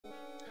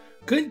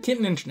Good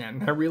kitten internet,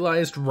 and I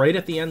realized right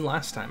at the end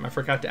last time I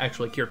forgot to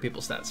actually cure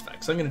people's status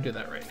effects. So I'm going to do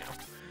that right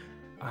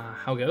now.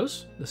 How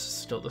goes? This is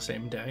still the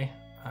same day.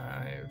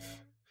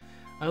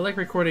 I like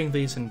recording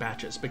these in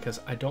batches because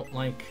I don't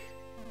like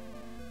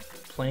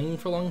playing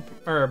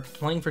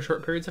for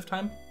short periods of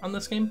time on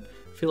this game.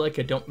 I feel like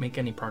I don't make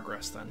any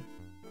progress then.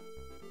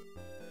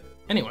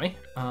 Anyway,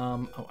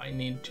 I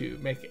need to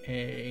make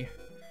a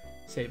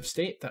save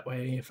state. That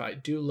way, if I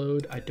do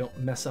load, I don't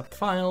mess up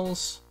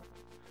files.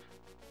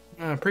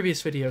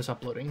 Previous videos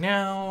uploading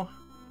now.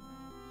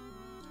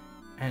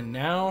 And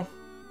now,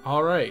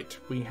 all right,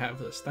 we have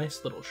this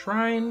nice little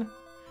shrine.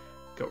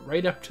 Go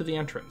right up to the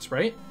entrance,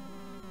 right?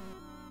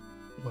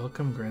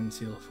 Welcome, Grand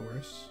Seal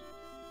Force.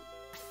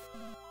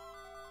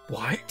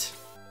 What?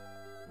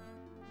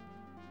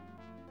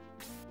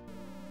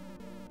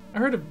 I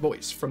heard a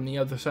voice from the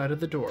other side of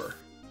the door.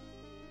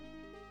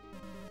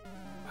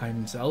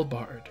 I'm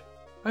Zalbard.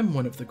 I'm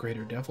one of the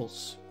Greater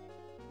Devils.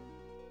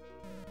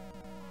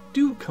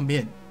 Do come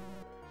in.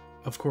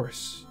 Of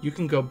course, you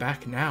can go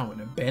back now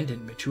and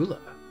abandon Mitula.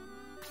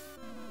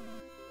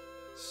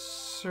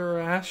 Sir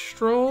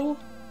Astral?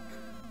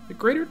 The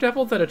Greater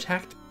Devil that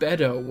attacked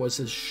Bedo was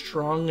as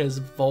strong as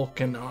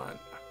Volcannon.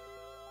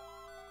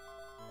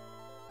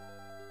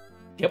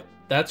 Yep,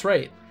 that's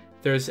right.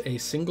 There's a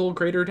single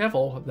Greater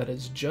Devil that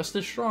is just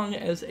as strong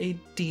as a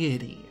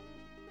deity.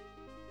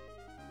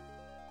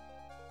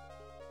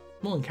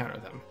 We'll encounter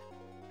them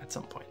at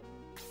some point.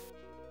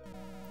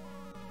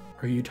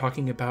 Are you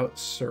talking about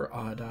Sir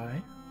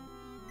Adai?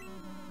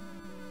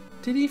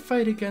 Did he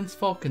fight against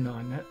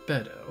Volcannon at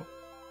Bedo?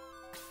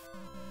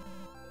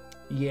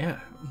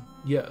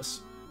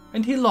 Yes.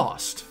 And he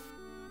lost.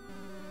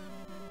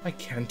 I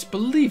can't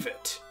believe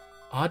it.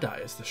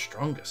 Adai is the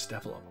strongest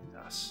devil among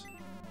us.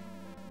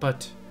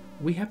 But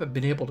we haven't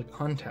been able to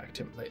contact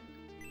him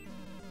lately.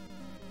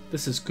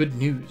 This is good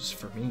news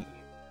for me.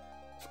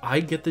 If I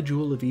get the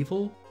Jewel of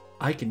Evil,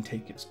 I can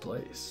take his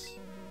place.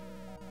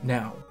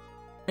 Now,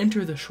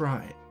 enter the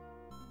shrine.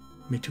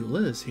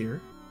 Mitula is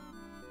here.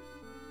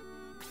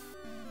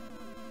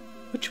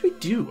 What should we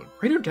do? A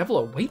Greater Devil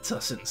awaits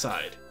us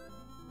inside.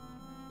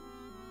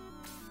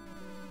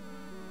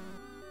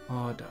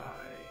 Adai.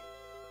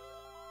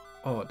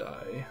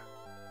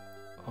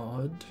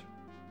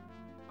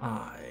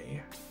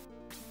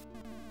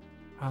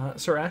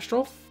 Sir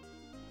Astral?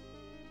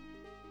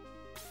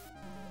 I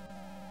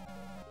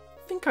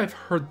think I've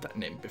heard that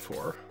name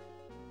before.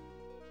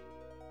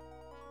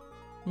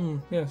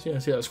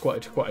 Yes,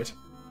 quite.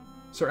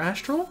 Sir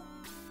Astral?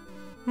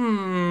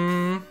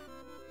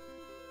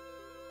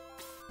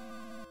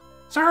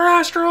 Sir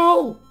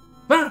Astral!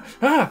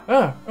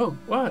 Oh,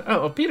 what?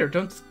 Oh, Peter,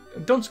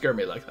 don't scare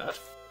me like that.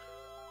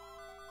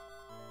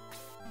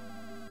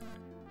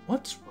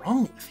 What's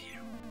wrong with you?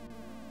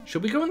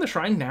 Should we go in the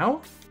shrine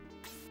now?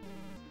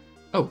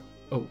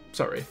 Oh,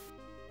 sorry.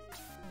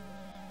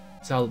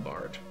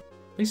 Zalbard.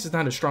 At least he's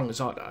not as strong as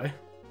Adai.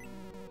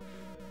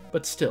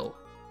 But still,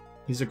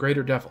 he's a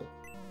Greater Devil.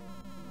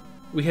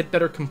 We had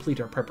better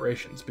complete our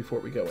preparations before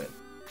we go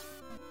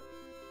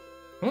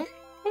in.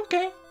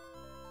 Okay.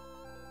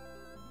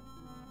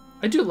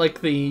 I do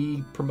like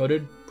the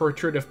promoted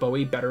portrait of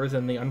Bowie better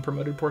than the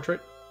unpromoted portrait.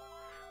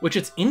 Which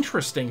is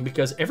interesting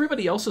because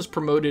everybody else's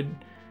promoted,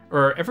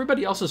 or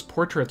everybody else's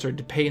portraits are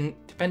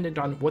dependent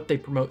on what they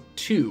promote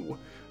to.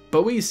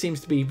 Bowie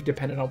seems to be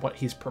dependent on what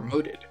he's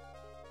promoted.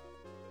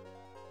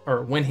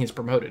 Or when he's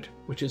promoted,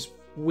 which is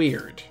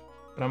weird.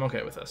 But I'm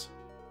okay with this.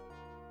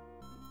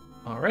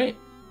 Alright.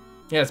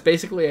 Yeah, it's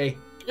basically a,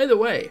 either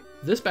way,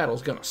 this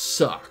battle's gonna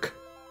suck.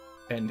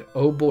 And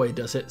oh boy,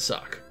 does it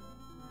suck.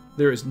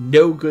 There is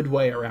no good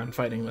way around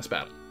fighting this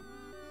battle.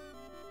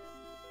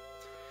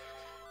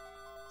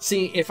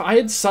 See, if I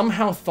had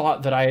somehow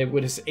thought that I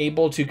was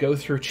able to go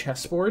through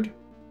chessboard,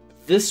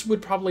 this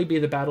would probably be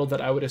the battle that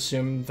I would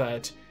assume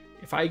that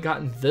if I had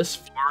gotten this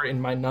far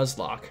in my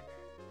Nuzlocke,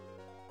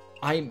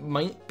 I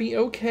might be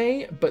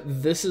okay, but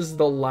this is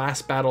the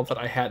last battle that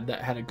I had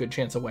that had a good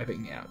chance of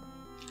wiping me out.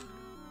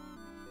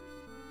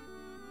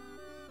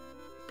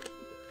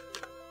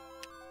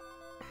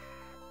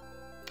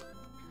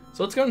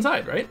 So let's go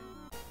inside, right?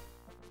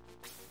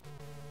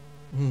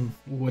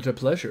 What a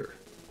pleasure.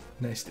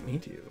 Nice to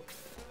meet you.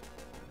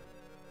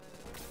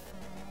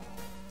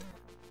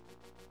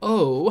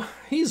 Oh,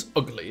 he's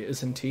ugly,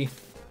 isn't he?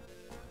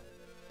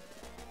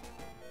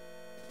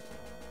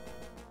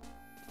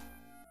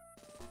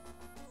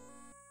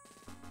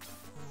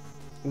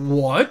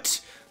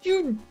 What?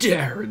 You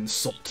dare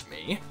insult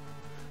me?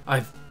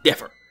 I've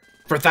never.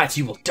 For that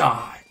you will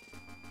die.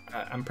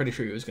 I'm pretty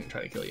sure he was going to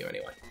try to kill you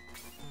anyway.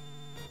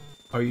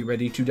 Are you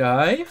ready to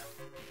die?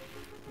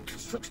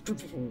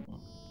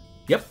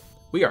 Yep,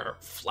 we are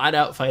flat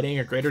out fighting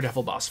a Greater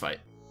Devil boss fight.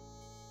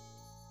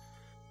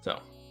 So,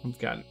 we've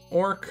got an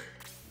Orc,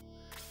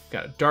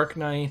 got a Dark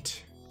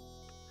Knight,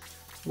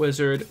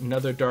 Wizard,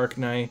 another Dark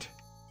Knight,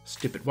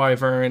 Stupid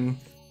Wyvern,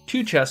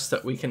 2 chests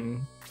that we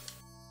can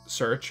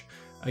search.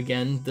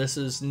 Again, this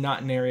is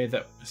not an area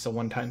that is a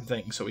one-time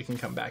thing, so we can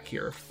come back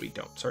here if we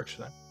don't search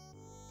them.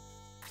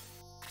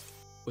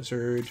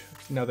 Wizard,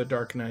 another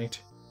Dark Knight.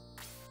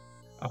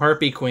 A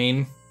Harpy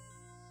Queen.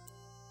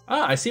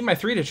 Ah, I see my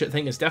 3-digit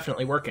thing is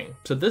definitely working.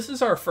 So this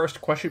is our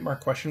first question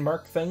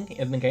mark thing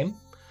in the game.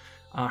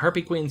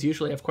 Harpy Queens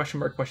usually have question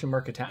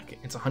mark attack.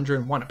 It's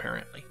 101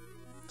 apparently.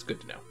 It's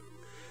good to know.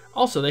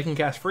 Also, they can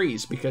cast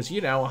Freeze because,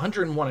 you know,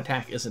 101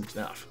 attack isn't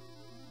enough.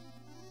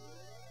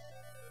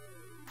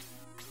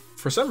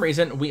 For some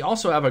reason, we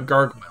also have a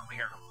Gargoyle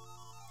here.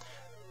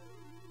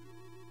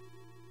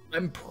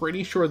 I'm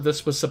pretty sure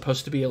this was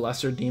supposed to be a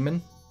lesser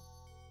demon.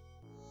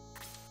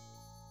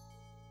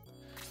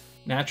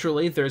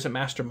 Naturally, there's a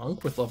Master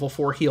Monk with level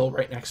 4 heal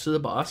right next to the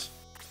boss.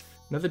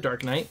 Another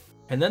Dark Knight.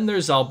 And then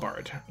there's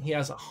Zalbard. He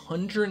has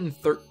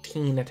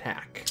 113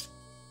 attack.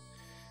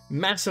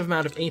 Massive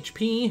amount of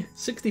HP,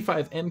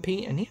 65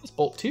 MP, and he has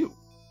Bolt 2.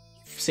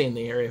 You've seen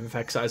the area of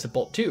effect size of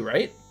Bolt 2,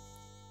 right?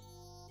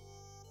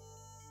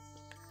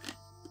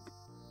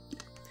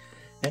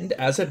 And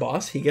as a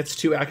boss, he gets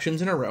 2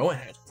 actions in a row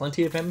and has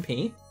plenty of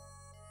MP.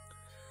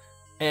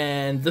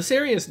 And this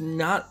area is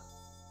not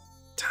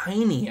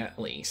tiny, at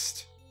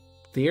least.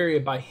 The area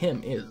by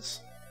him is.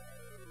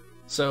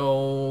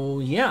 So,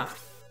 yeah.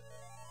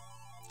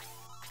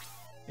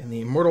 In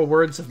the immortal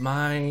words of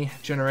my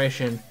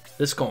generation,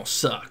 this gonna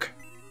suck.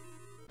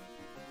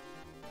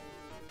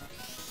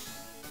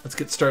 Let's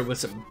get started with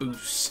some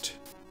boost.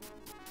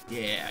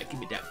 Yeah, give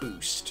me that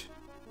boost.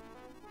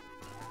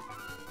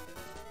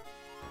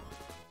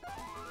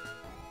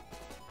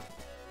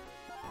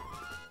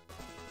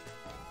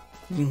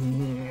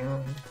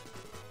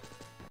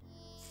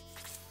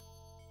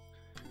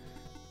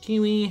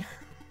 Kiwi.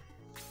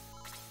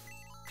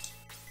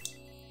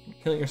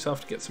 Heal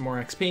yourself to get some more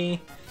XP.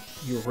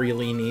 You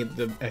really need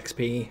the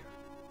XP.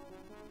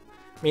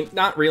 I mean,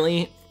 not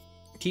really.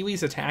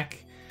 Kiwi's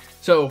attack.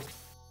 So,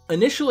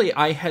 initially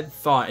I had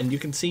thought, and you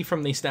can see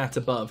from the stats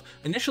above,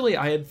 initially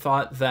I had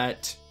thought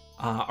that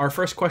our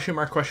first question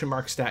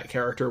mark stat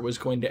character was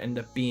going to end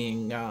up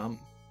being, oh,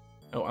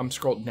 I'm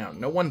scrolled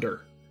down, no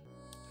wonder.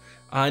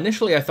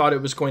 Initially I thought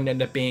it was going to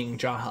end up being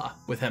Jaha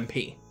with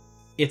MP.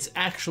 It's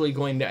actually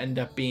going to end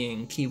up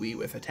being Kiwi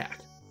with attack.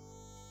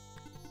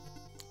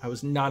 I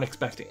was not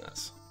expecting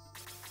this.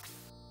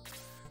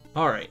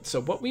 Alright,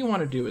 so what we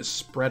want to do is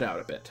spread out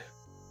a bit.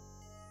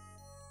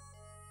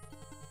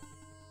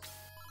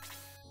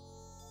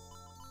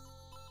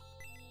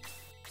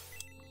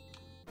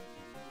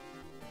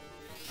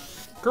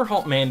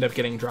 Gerhalt may end up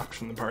getting dropped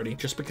from the party,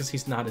 just because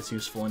he's not as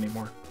useful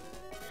anymore.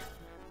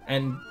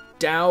 And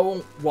Dow,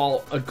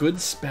 while a good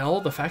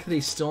spell, the fact that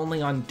he's still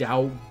only on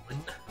Dow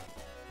 1.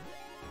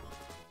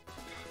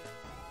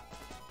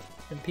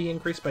 MP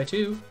increased by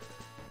 2.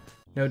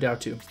 No Dow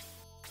 2.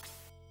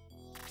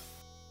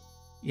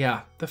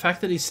 Yeah, the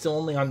fact that he's still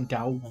only on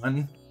Dow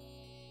 1.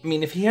 I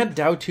mean, if he had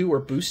Dow 2 or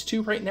Boost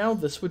 2 right now,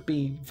 this would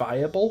be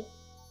viable.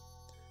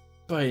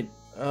 But,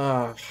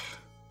 and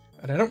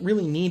I don't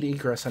really need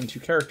Egress on 2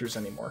 characters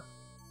anymore.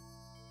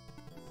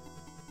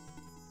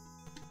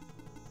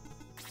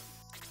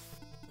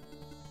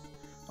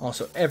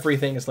 Also,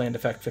 everything is land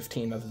effect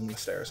 15 other than the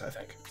stairs, I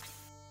think.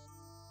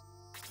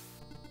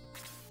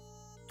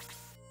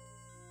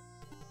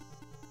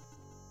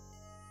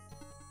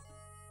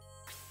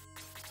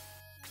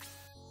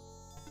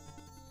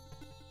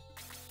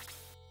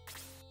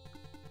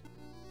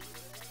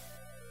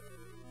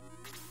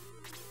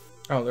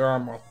 Oh, there are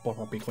multiple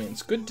Harpy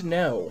Queens. Good to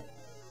know.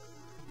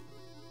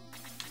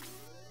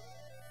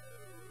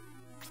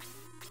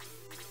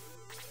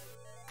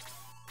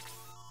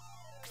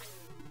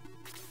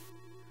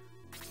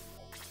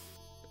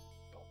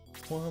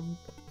 Wham,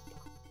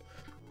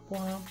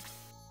 wham,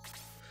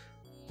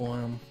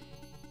 wham,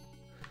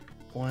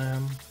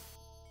 wham,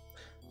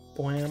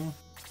 wham,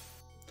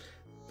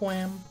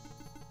 wham,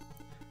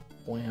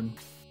 wham.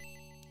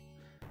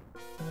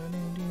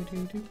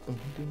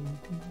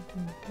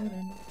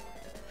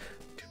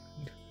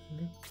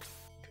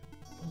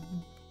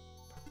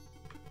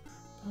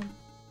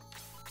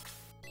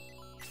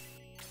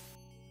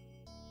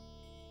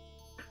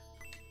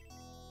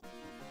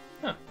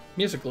 Huh,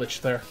 music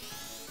glitch there.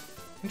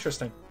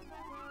 Interesting.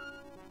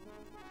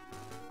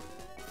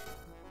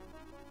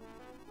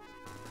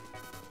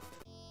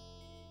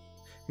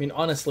 I mean,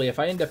 honestly, if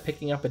I end up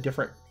picking up a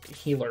different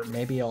healer,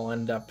 maybe I'll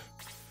end up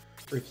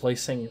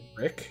replacing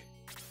Rick.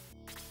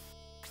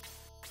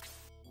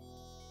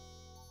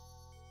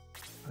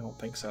 I don't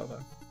think so,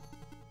 though.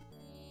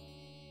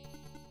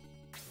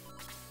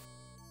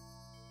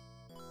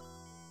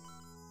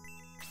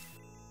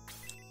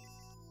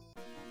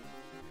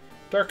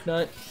 Dark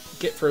Nut,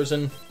 get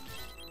frozen.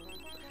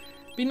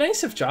 Be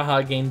nice if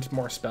Jaha gained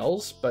more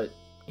spells, but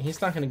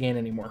he's not going to gain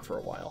any more for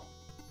a while.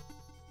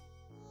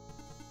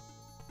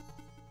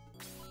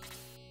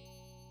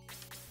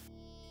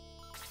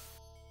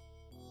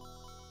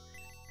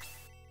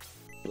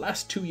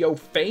 Blast to your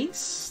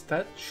face?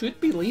 That should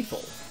be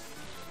lethal.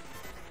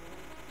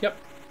 Yep.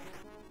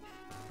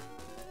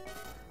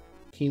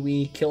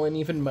 Kiwi killing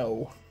even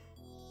Mo.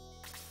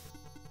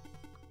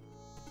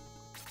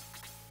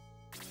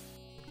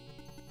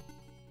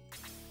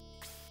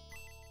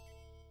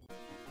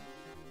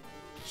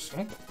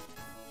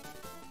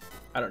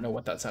 I don't know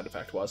what that sound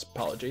effect was.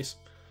 Apologies.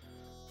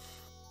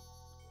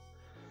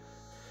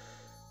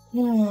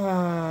 You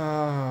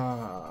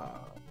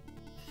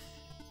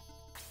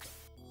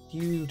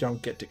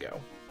don't get to go.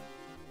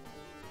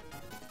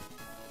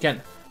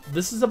 Again,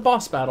 this is a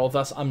boss battle,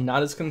 thus I'm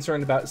not as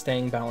concerned about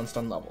staying balanced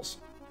on levels.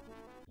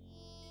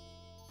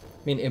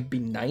 I mean, it'd be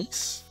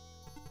nice,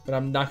 but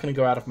I'm not going to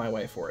go out of my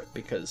way for it,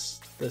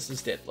 because this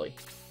is deadly.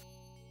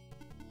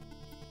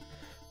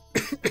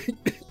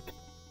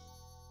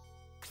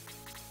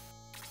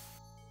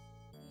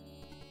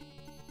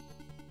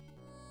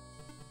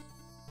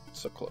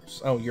 So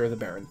close. Oh, you're the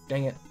Baron.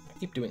 Dang it. I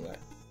keep doing that.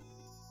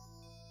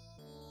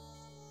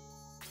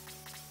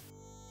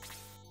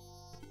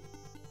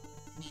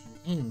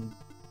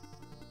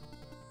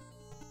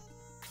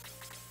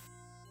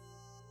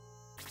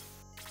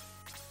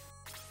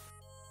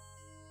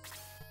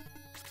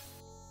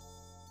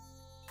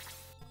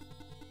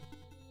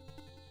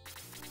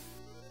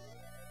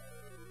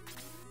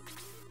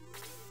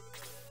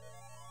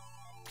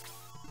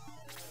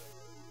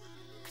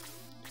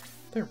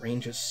 Their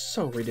range is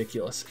so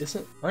ridiculous.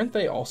 Aren't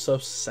they also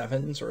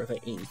 7s, or are they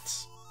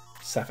 8s?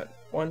 7.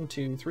 1,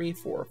 2, 3,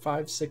 4,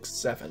 5, 6,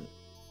 7.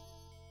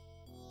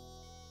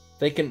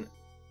 They can,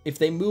 if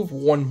they move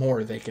one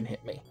more, they can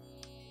hit me.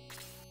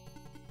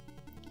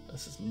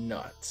 This is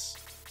nuts.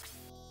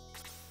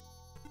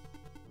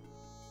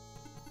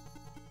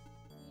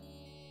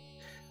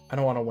 I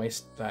don't want to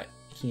waste that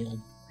heal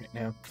right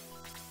now.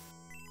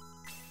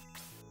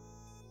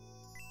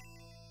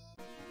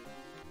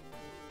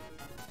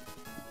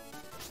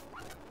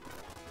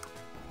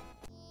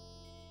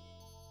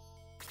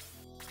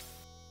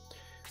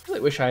 I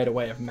really wish I had a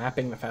way of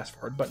mapping the fast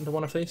forward button to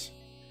one of these.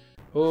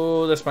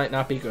 Oh, this might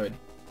not be good.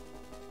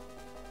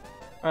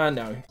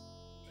 No.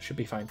 Should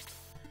be fine.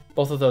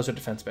 Both of those are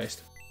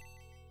defense-based.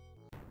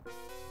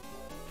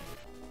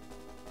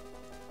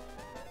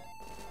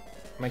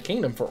 My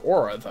kingdom for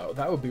aura, though.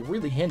 That would be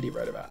really handy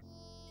right about.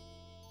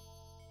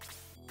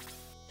 I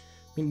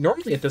mean,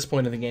 normally at this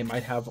point in the game,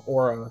 I'd have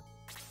aura...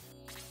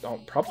 Oh,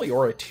 probably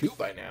aura 2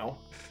 by now.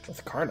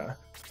 With Karna.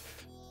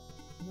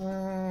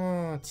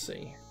 Let's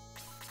see.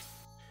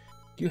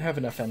 Do you have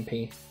enough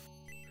MP?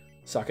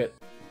 Suck it.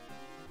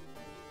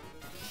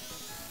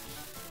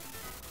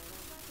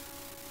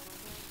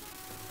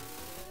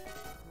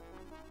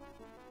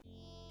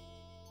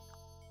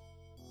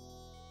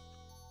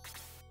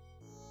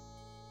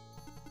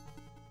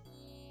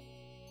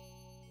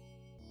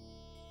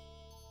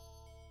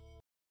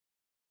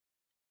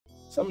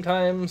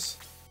 Sometimes.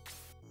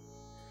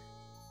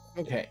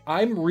 Okay,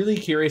 I'm really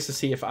curious to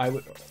see if I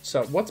would...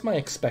 So, what's my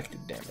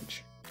expected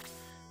damage?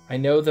 I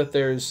know that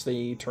there's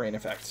the terrain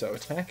effect, so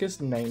attack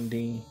is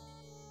 90.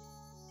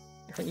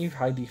 Aren't you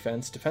high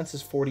defense? Defense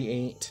is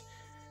 48.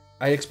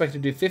 I expect to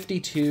do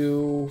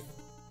 52.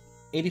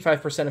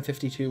 85% of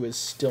 52 is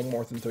still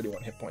more than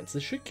 31 hit points.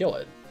 This should kill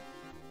it.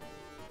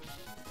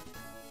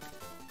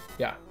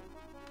 Yeah.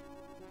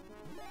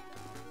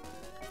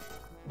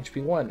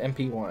 HP 1,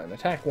 MP 1,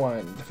 attack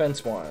 1,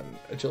 defense 1,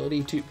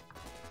 agility 2.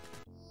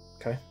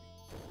 Okay.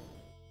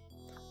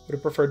 Would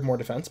have preferred more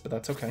defense, but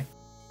that's okay.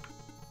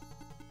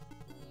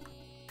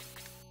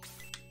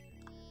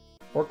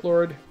 Orc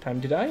Lord, time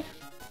to die.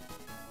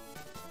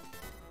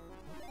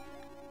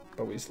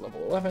 Bowie's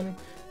level 11.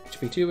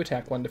 HP 2,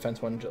 attack 1,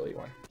 defense 1, agility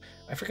 1.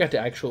 I forgot to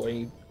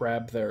actually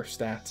grab their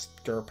stats.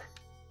 Derp.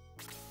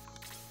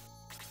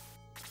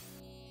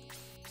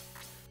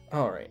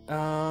 Alright,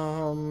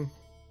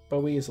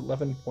 Bowie is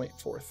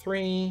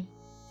 11.43.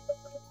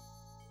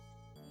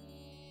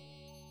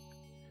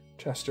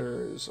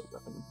 Chester's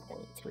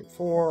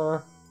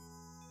 11.34.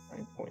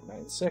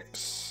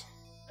 9.96.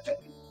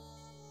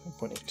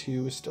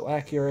 10.82 is still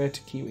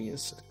accurate. Kiwi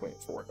is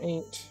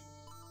 6.48.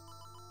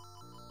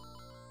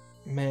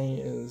 May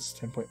is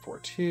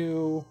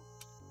 10.42.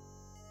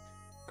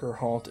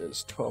 Gerhalt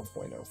is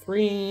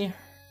 12.03.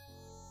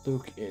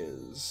 Luke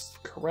is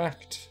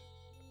correct.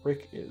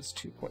 Rick is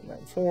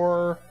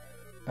 2.94.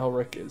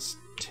 Elric is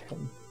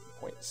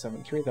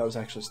 10.73. That was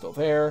actually still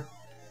there.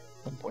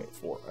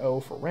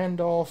 10.40 for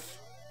Randolph.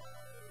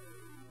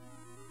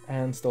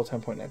 And still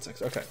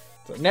 10.96. Okay,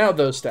 so now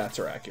those stats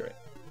are accurate.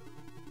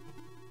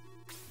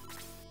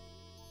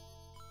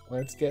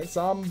 Let's get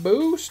some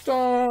boost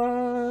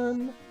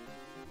on.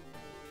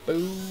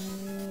 Boost.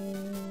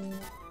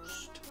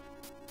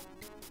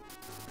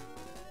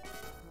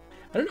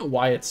 I don't know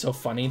why it's so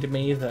funny to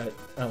me that...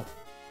 Oh.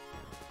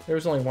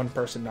 There's only one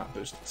person not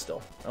boosted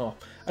still. Oh.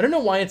 I don't know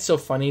why it's so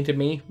funny to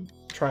me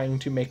trying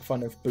to make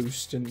fun of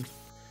boost and...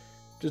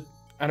 Just...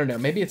 I don't know.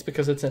 Maybe it's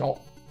because it's in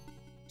all...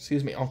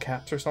 Excuse me, all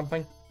caps or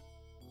something.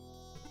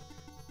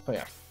 Oh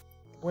yeah.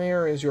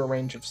 Where is your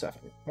range of 7?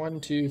 1,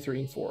 2,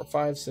 3, 4,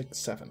 5, 6,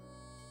 7.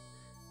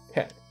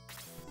 Okay.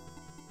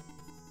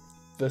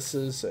 This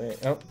is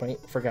a... Oh, wait,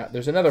 forgot.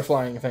 There's another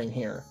flying thing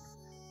here.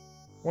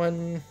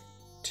 1,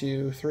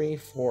 2, 3,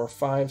 4,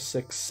 5,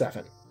 6,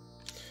 7.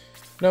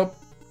 Nope.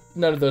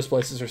 None of those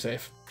places are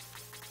safe.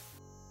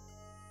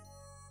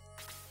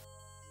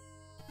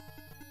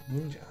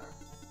 NINJ.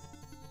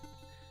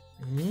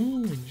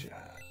 Ninja.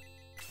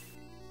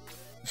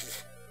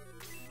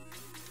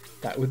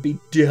 That would be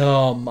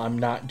dumb. I'm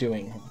not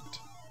doing it.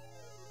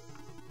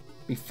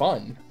 Be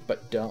fun,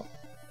 but dumb.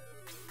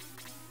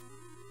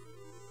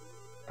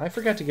 I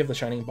forgot to give the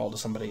shining ball to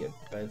somebody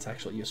that it's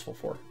actually useful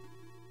for.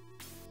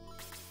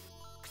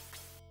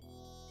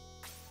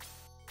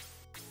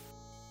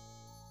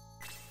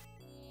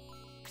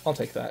 I'll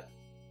take that.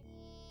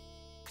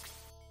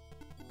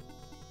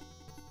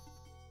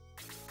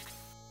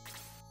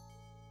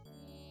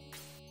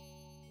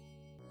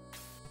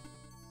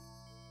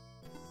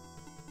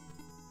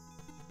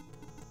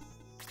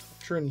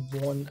 In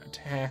 1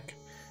 attack,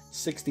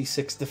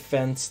 66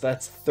 defense,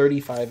 that's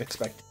 35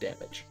 expected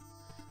damage.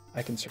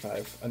 I can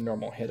survive a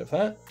normal hit of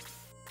that.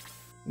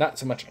 Not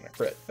so much on a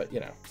crit, but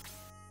you know.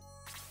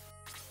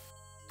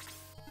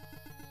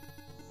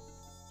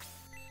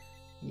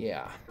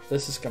 Yeah,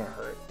 this is gonna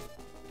hurt.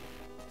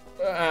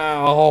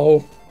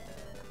 Ow!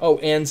 Oh,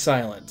 and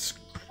silence.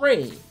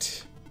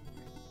 Great!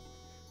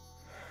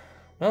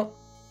 Well,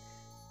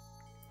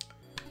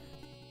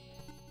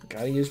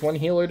 gotta use one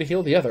healer to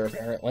heal the other,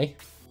 apparently.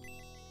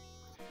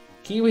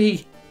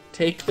 Kiwi,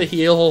 take the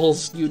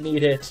heals. You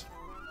need it.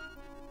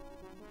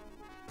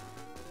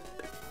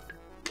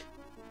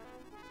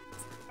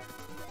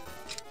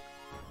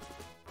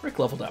 Rick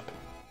leveled up.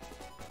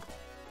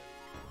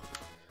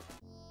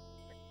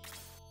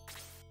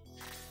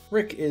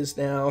 Rick is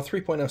now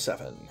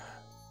 3.07.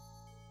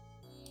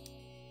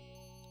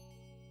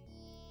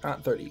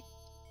 Not 30.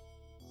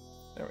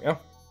 There we go.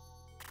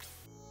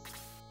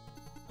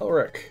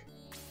 Elric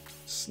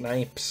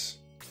snipes.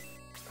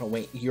 Oh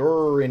wait,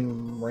 you're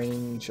in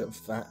range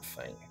of that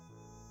thing.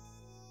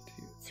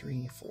 2,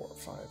 3, 4,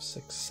 5,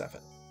 6,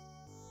 7.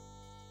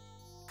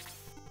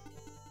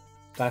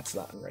 That's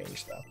not in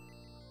range though.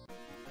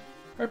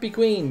 Harpy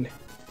Queen.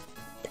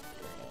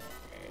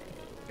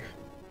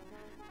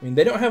 I mean,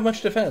 they don't have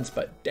much defense,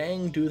 but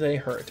dang do they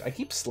hurt. I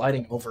keep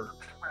sliding over.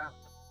 I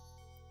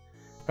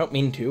don't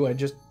mean to, I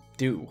just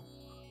do.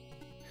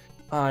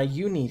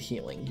 You need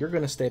healing. You're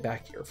gonna stay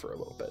back here for a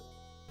little bit.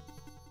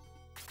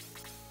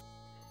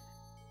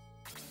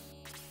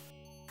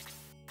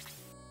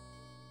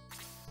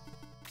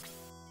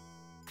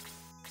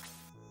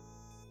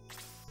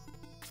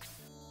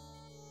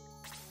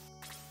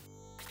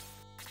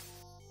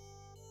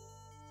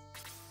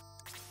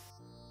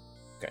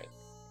 Okay.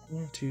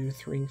 1, 2,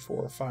 3,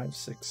 4, 5,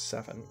 6,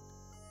 7.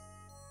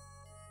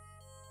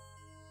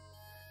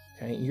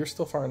 Okay, you're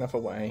still far enough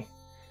away.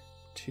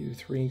 2,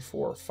 3,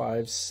 4,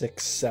 5,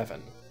 6,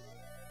 7.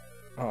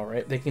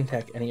 Alright, they can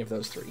attack any of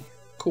those 3.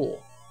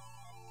 Cool.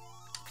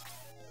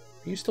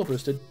 Are you still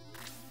boosted?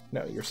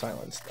 No, you're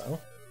silenced,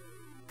 though.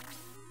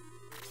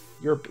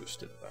 You're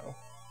boosted, though.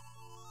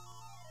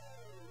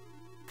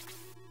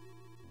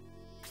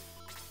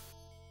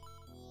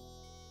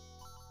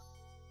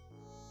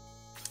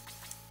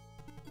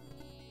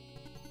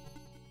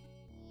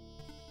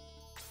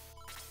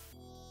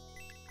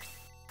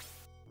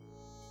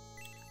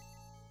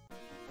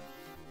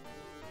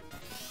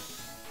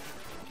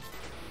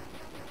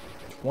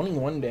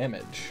 .21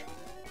 damage.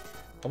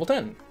 Level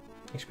 10.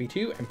 HP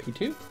 2, MP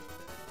 2.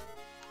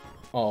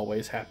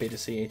 Always happy to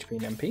see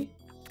HP and MP.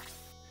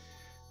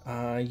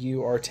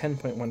 You are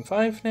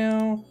 10.15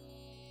 now.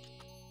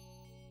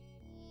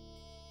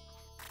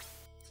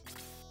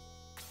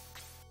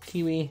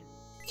 Kiwi,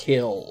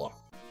 kill.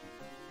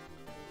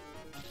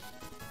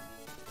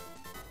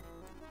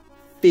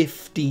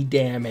 50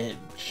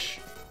 damage.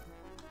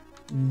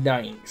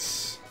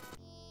 Nice.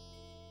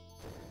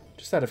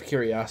 Just out of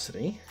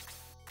curiosity.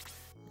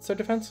 What's their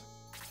defense?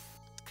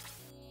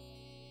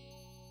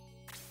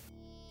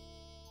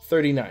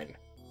 39.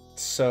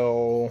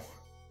 So...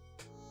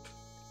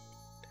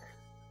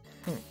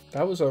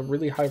 that was a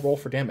really high roll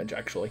for damage,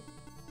 actually.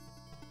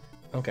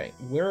 Okay,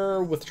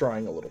 we're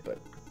withdrawing a little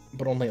bit,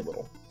 but only a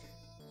little.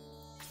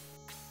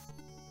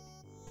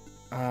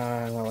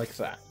 Like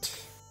that.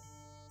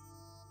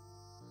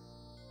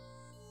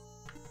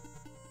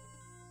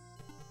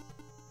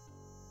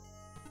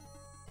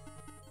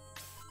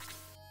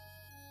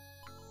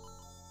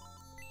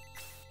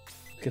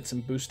 Get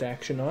some boost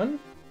action on.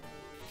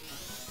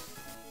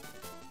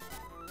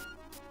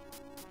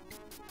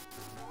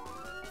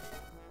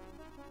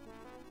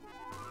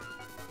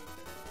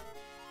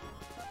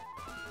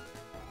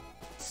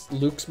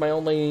 Luke's my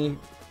only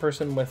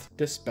person with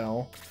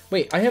Dispel.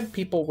 Wait, I have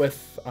people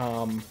with,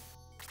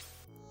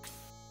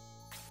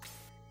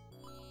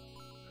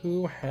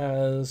 who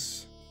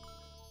has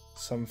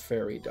some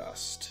fairy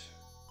dust?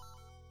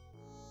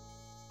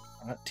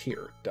 Not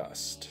tier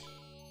dust.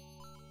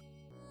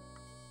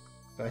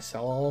 Did I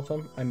sell all of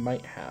them? I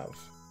might have.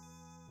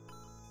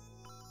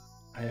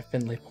 I have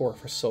been poor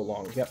for so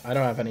long. Yep, I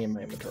don't have any in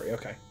my inventory.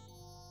 Okay.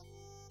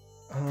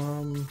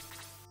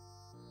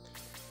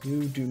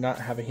 You do not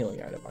have a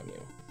healing item on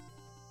you.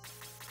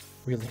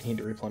 Really need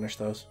to replenish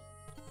those.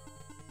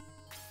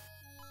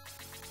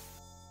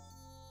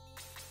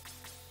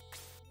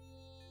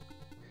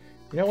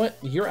 You know what?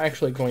 You're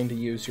actually going to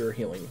use your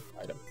healing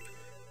item.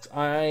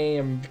 I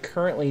am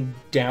currently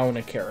down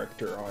a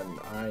character on...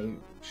 I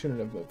shouldn't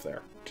have moved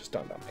there. Just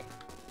dawned on me.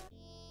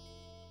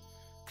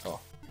 Oh.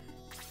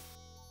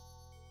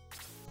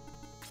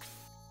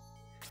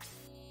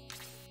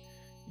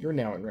 You're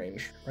now in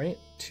range, right?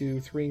 2,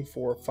 3,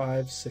 4,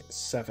 5, 6,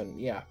 7.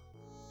 Yeah.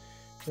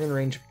 You're in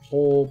range of a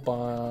whole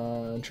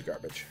bunch of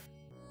garbage.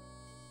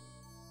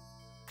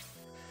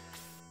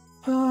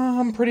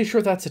 I'm pretty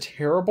sure that's a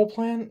terrible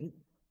plan.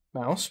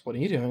 Mouse, what are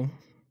you doing?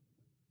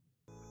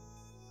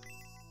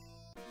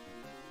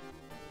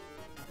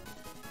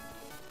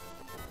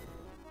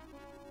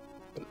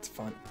 But it's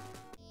fun.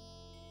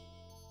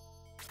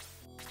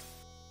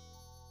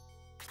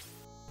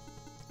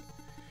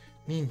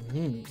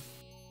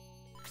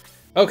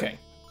 Okay.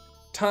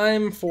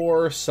 Time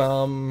for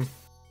some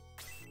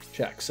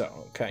checks.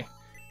 So, okay.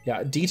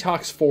 Yeah,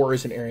 Detox 4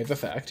 is an area of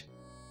effect.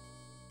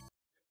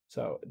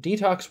 So,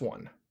 Detox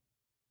 1.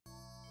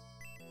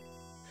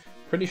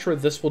 Pretty sure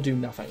this will do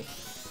nothing.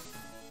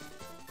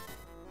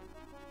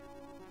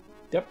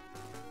 Yep.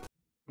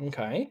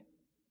 Okay.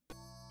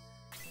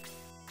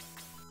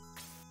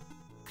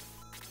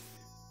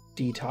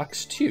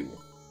 Detox 2.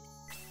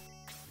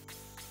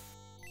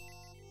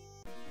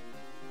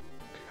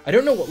 I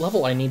don't know what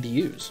level I need to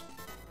use.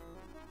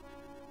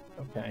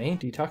 Okay,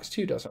 Detox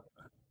 2 doesn't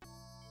work.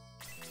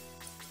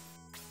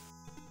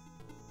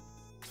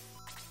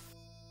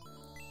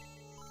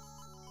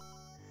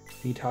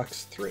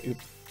 Detox 3.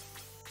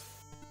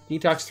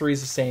 Detox 3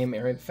 is the same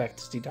area of effect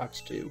as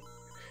Detox 2.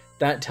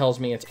 That tells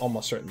me it's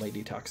almost certainly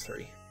Detox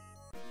 3.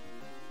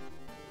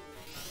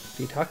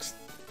 Detox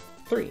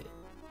 3.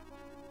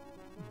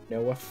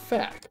 No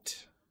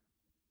effect.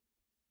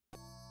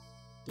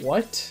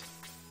 What?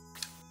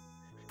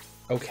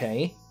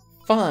 Okay,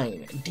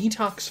 fine.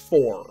 Detox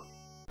 4.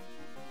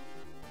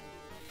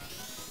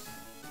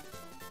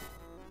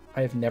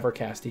 I have never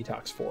cast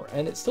Detox 4,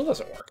 and it still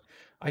doesn't work.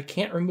 I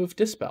can't remove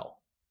Dispel.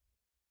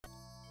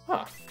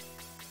 Huh.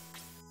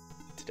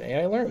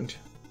 Today I learned.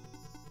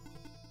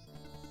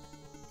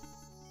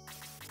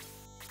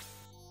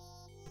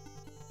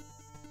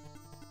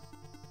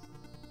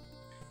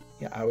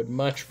 Yeah, I would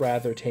much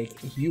rather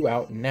take you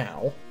out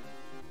now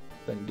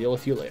than deal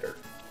with you later.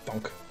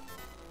 Thunk.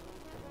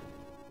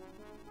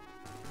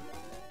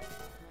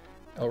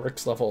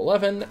 Elric's level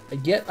 11.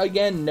 Yet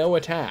again, no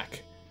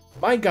attack.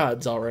 My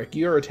god, Elric,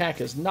 your attack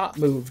has not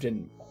moved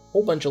in a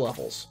whole bunch of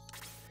levels.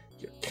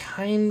 You're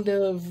kind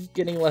of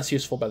getting less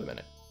useful by the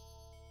minute.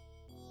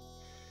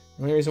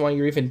 The only reason why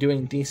you're even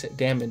doing decent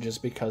damage is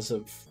because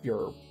of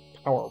your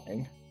power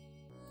ring.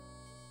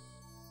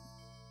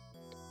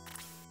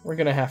 We're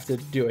gonna have to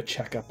do a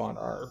checkup on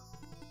our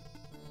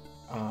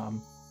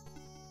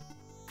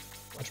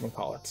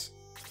whatchamacallits?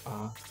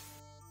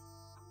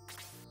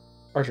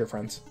 Archer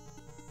friends.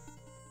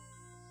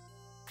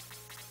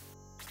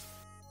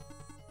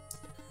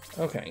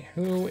 Okay,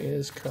 who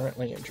is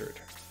currently injured?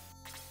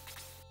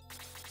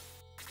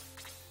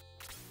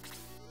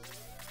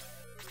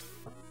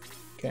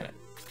 Cannon.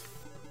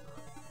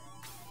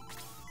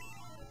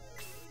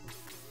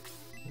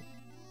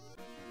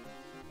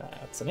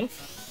 That's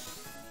enough.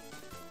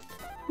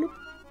 Bloop.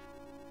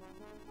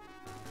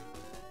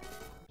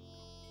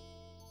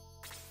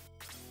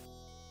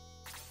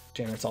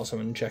 Janet's also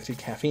injected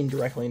caffeine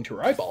directly into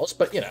her eyeballs,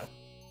 but you know.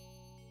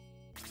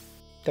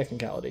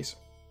 Technicalities.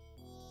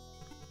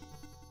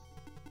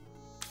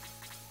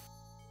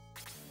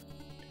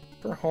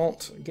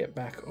 Gerhalt, get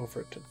back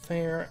over to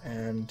there,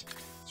 and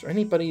is there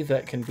anybody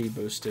that can be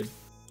boosted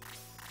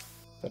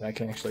that I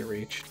can actually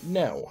reach?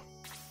 No.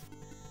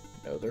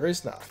 No, there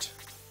is not.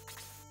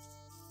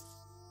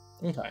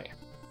 Okay.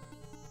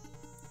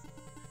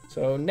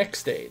 So, next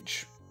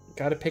stage.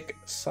 Gotta pick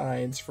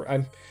sides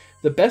for...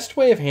 The best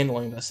way of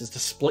handling this is to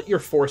split your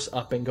force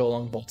up and go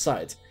along both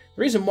sides.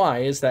 The reason why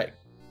is that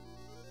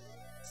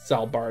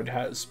Zalbard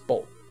has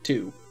bolt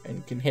 2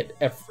 and can hit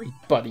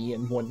everybody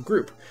in one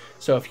group.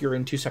 So if you're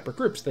in two separate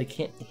groups, they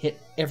can't hit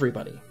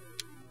everybody.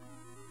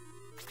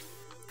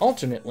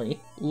 Alternately,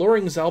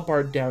 luring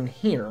Zalbard down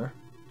here,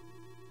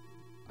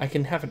 I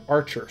can have an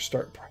archer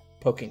start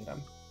poking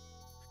them.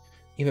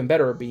 Even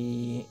better would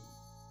be...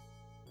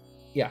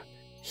 Yeah,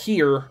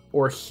 here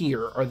or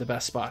here are the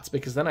best spots,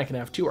 because then I can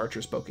have two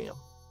archers poking them.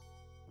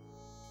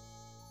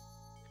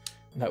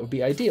 And that would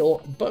be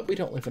ideal, but we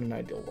don't live in an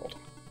ideal world.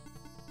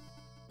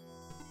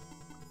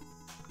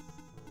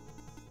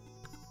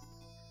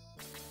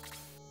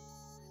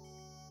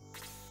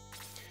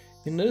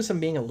 You notice I'm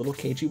being a little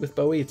cagey with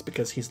Bowie, it's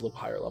because he's a little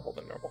higher level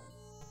than normal.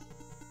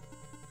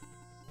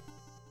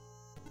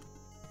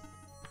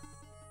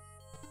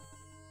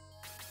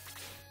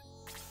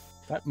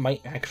 That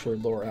might actually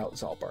lure out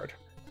Zalbard.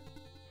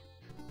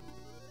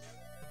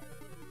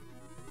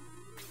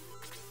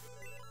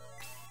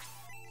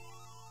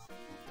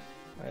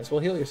 Might as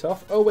well heal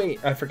yourself. Oh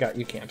wait, I forgot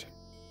you can't.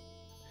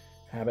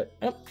 Habit.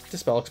 Oh,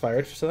 Dispel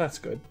expired, so that's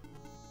good.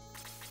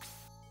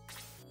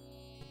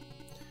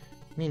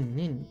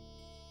 Nin.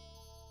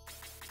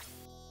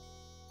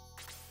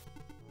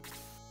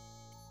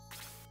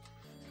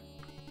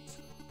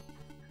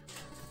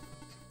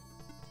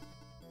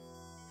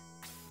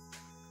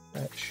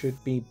 That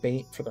should be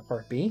bait for the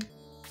Harpy.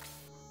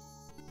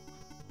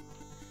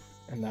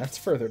 And that's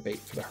further bait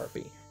for the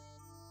Harpy.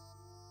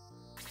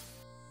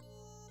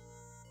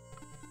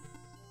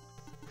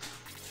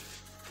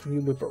 Can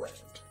you loop around?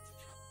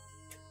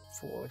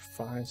 4,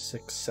 5,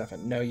 6,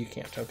 7. No, you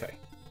can't. Okay.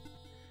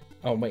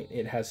 Oh, wait.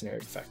 It has an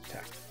area effect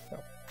attack. No.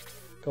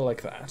 Go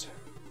like that.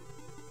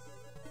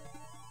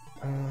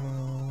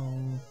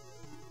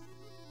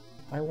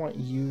 I want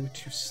you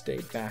to stay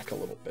back a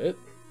little bit.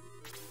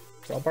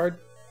 Zalbard,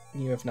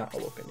 you have not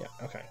awoken yet.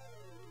 Okay.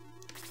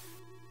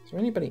 Is there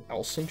anybody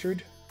else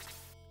injured?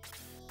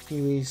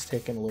 Kiwi's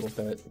taken a little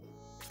bit.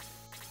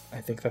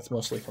 I think that's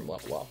mostly from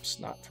level ups,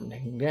 not from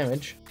taking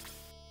damage.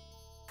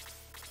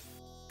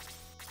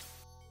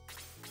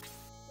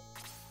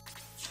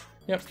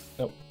 Yep,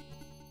 nope.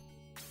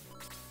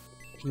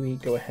 Kiwi,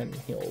 go ahead and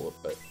heal a little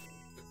bit.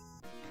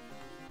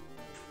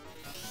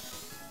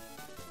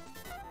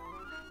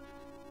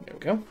 There we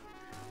go.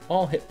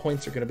 All hit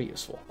points are going to be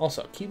useful.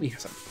 Also, Kiwi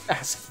has a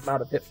massive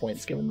amount of hit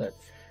points, given that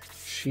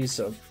she's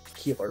a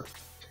healer.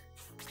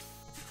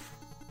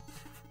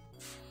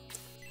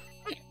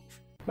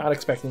 Not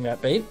expecting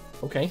that bait.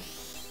 Okay.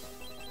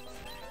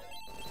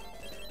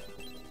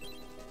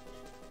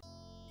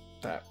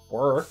 That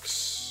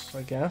works,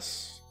 I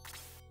guess.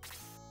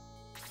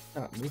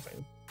 Not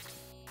moving.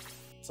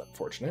 It's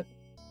unfortunate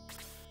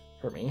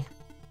for me.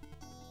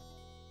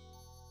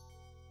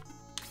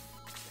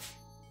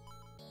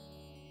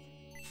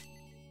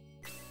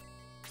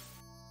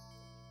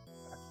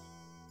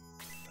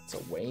 That's a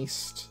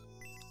waste.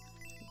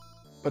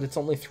 But it's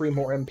only 3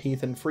 more MP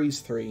than Freeze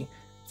 3.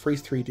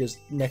 Freeze 3 does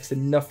next to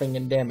nothing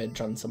in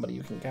damage on somebody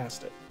who can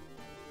cast it.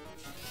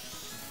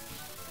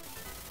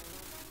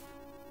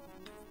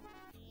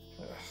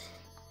 Ugh.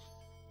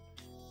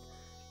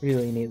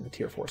 Really need the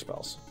tier 4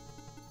 spells.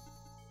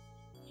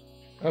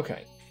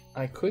 Okay,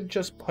 I could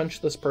just punch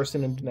this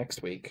person into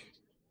next week.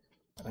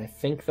 And I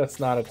think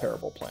that's not a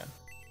terrible plan.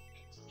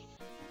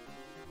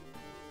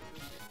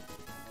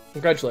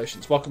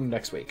 Congratulations, welcome to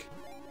next week.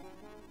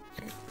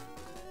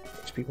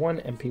 HP 1,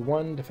 MP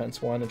 1, Defense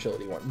 1,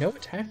 Agility 1. No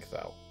attack,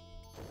 though.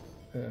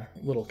 A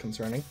little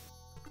concerning.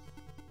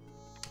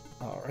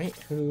 Alright,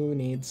 who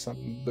needs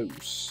some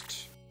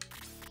boost?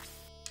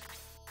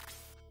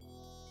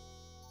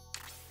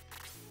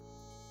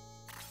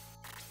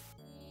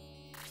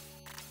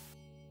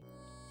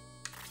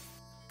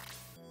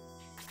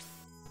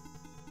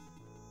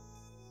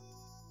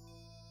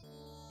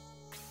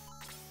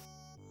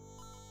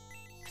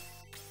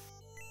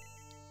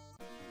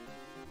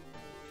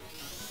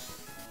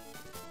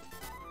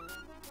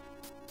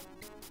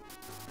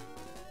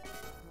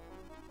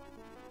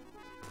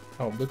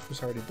 Oh, Luke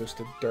was already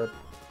boosted. Derp.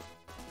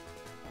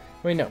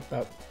 Wait, no.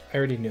 I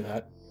already knew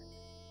that.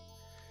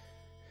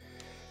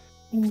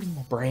 Ooh,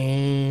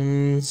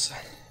 brains.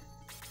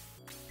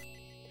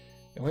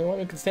 The only one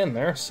who can stand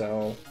there,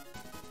 so...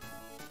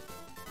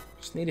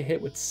 just need to hit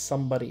with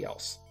somebody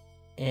else.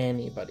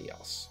 Anybody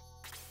else.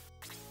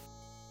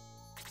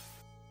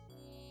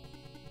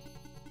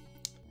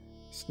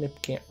 Snip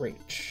can't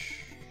reach.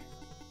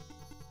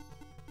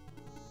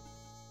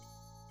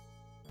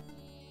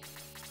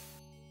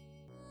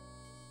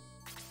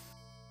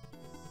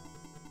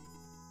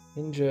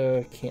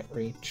 Ninja can't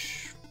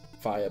reach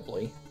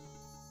viably.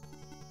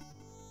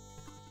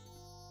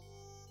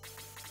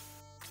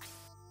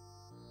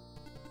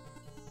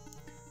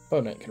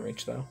 BWNT can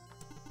reach, though.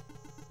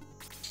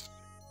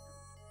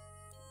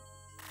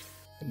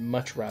 I'd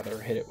much rather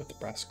hit it with the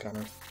Brass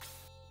Gunner.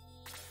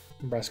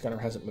 The Brass Gunner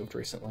hasn't moved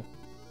recently.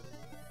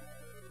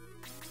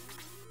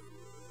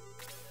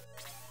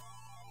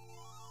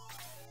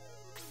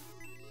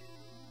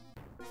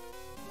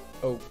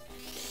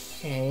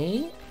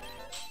 Okay.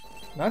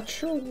 Not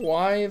sure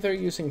why they're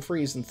using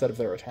freeze instead of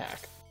their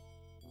attack.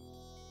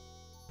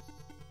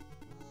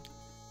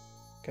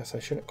 Guess I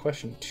shouldn't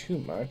question too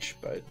much,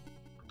 but...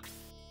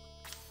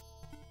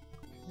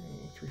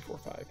 3, 4,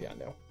 5, yeah,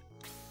 no.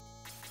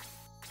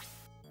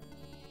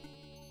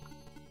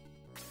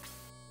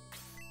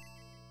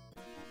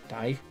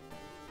 Die.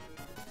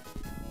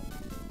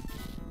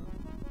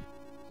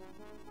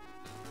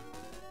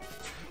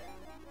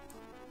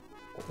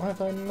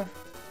 $11.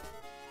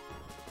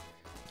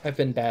 I've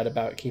been bad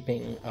about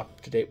keeping up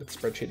to date with the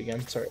spreadsheet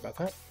again. Sorry about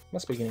that.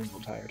 Must be getting a little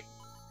tired.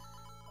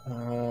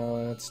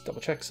 Let's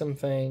double check some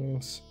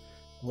things.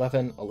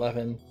 11,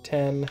 11,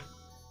 10.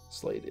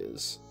 Slade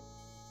is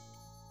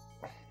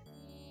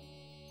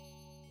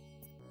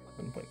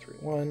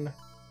 11.31.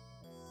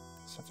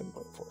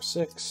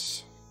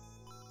 7.46.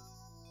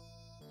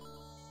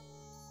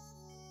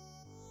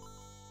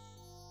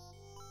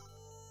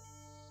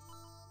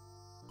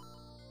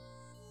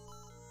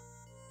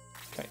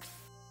 Okay.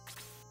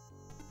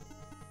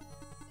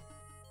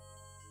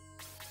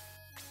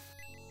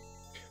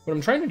 What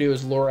I'm trying to do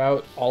is lure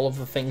out all of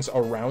the things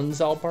around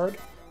Zalbard.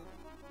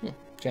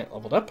 Janet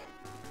leveled up.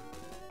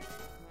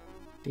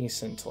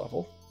 Decent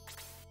level.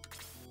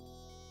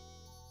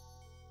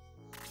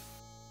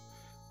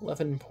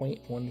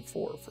 11.14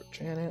 for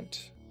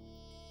Janet.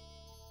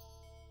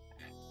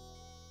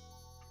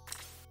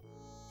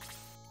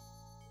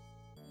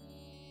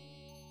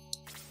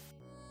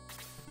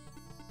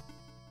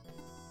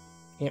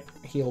 Can't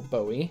heal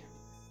Bowie.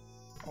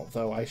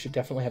 Although I should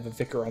definitely have a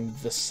Vicar on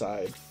this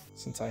side,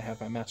 since I have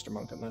my Master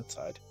Monk on that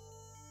side.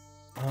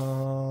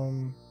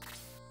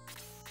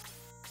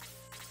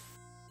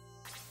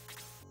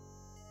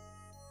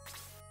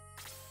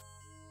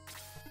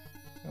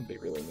 That'd be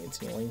really needs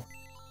healing.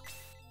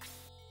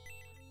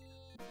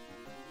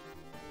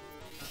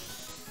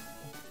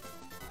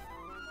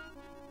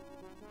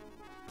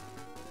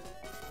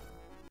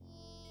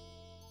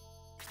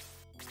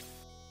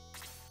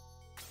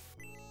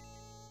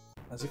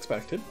 As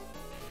expected.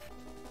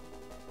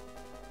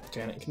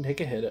 Janet can take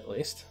a hit at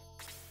least.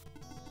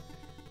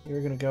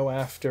 You're gonna go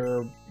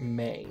after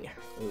May.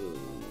 Ooh.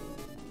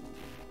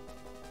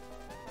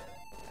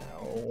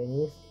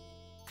 Ow.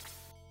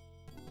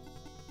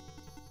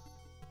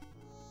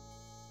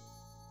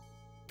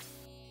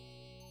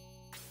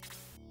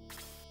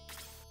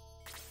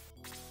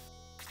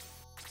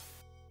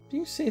 Do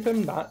you see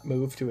them not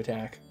move to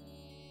attack?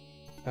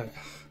 Ugh.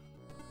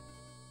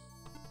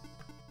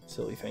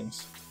 Silly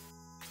things.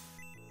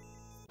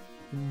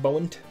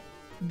 BWNT.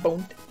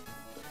 BWNT.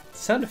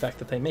 Sound effect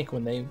that they make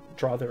when they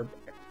draw their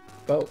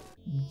bow.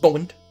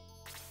 BWNT.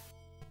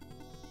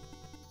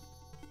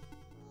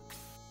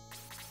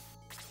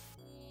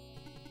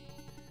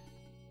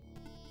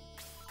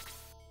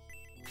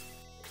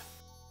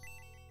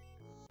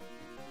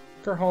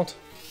 Gerhalt.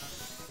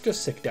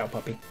 Just sick down,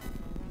 puppy.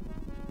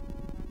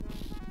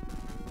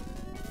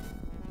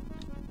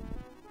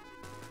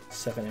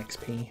 $7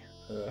 XP.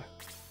 Ugh,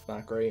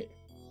 not great.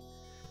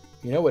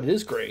 You know what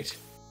is great?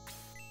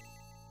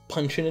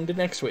 Punching into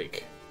next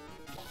week.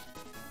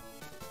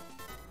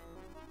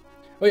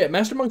 Oh yeah,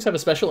 Master Monks have a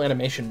special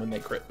animation when they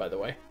crit, by the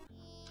way.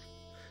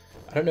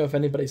 I don't know if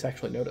anybody's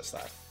actually noticed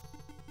that.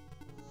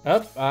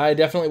 Oh, I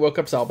definitely woke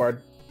up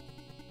Salbard.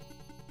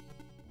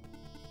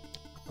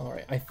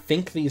 Alright, I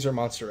think these are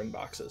monster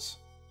inboxes.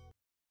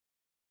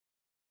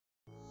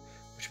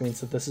 Which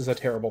means that this is a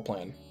terrible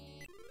plan.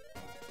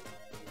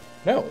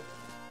 No.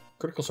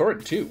 Critical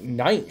Sword, too.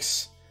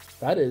 Nice.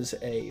 That is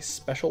a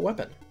special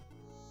weapon.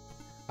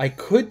 I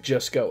could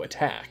just go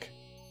attack.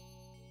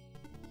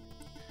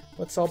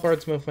 What's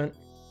Salbard's movement?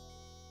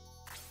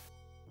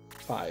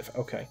 5.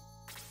 Okay.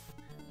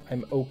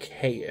 I'm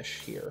okay-ish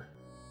here.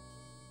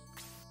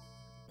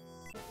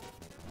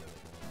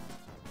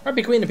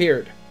 Harpy Queen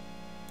appeared.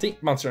 See?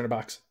 Monster in a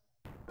box.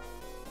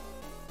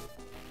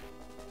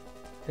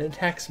 It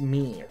attacks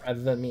me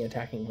rather than me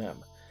attacking them.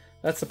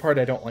 That's the part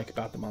I don't like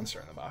about the monster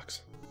in the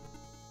box.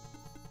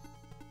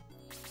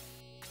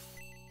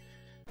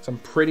 So I'm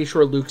pretty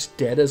sure Luke's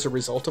dead as a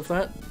result of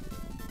that.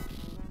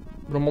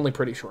 But I'm only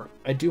pretty sure.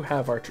 I do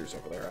have archers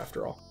over there,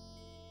 after all.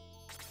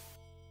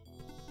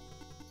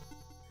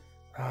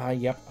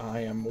 Yep,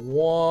 I am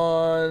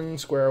 1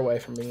 square away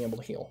from being able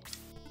to heal.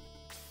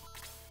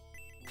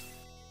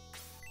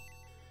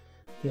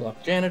 Heal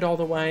up Janet all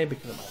the way,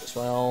 because I might as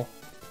well.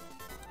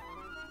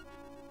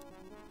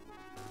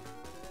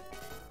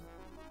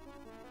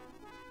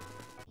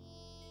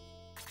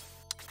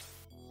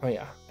 Oh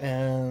yeah,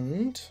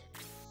 and...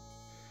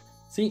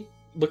 See,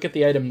 look at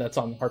the item that's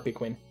on Harpy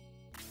Queen.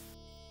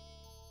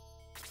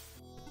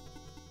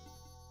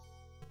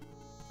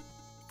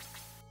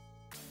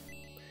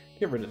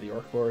 Get rid of the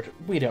Orc Lord.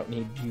 We don't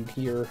need you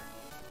here.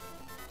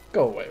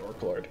 Go away,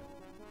 Orc Lord.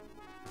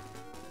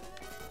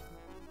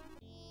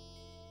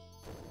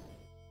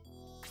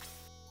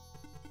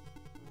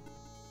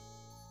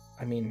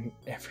 I mean,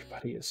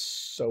 everybody is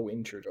so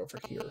injured over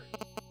here.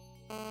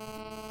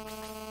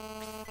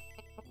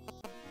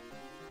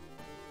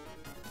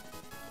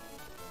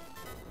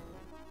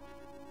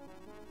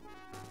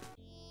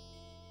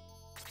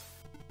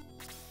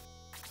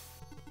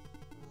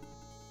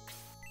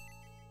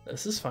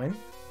 This is fine.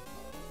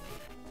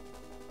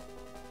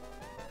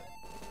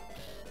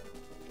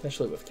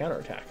 Especially with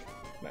counterattack.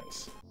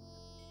 Nice.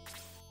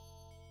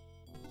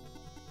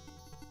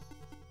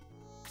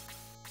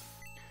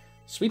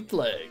 Sweep the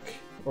leg.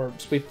 Or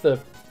sweep the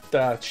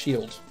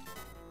shield.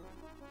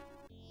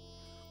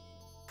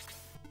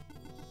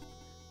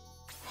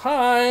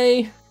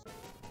 Hi!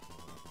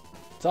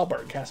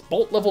 Salbard cast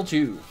Bolt level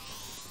 2.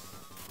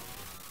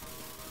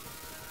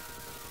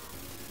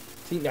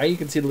 See, now you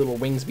can see the little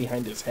wings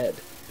behind his head.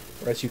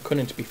 Whereas you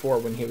couldn't before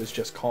when he was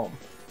just calm.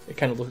 It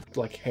kind of looked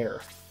like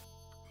hair.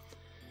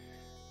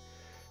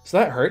 So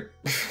that hurt.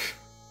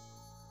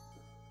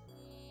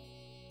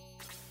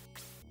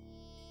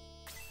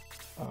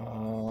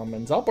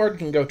 And Salbard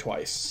can go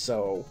twice,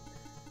 so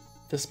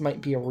this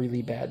might be a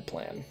really bad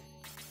plan.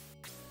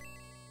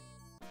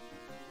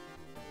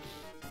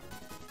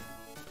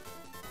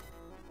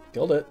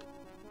 Killed it.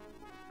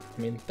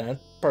 I mean, that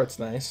part's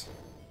nice.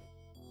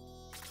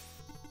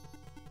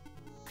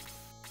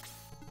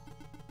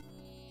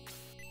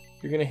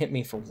 You're gonna hit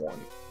me for 1. I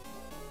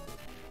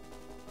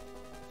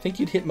think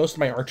you'd hit most of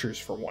my archers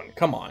for 1.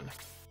 Come on.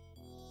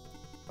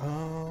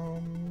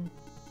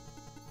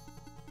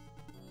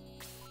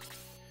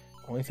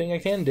 Only thing I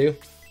can do.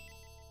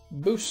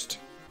 Boost.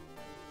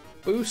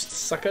 Boost,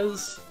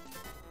 suckers.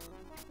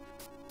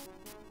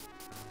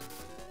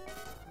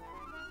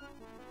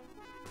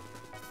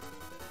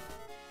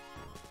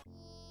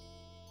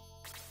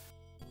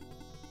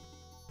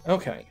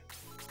 Okay.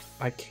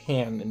 I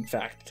can, in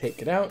fact,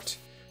 take it out,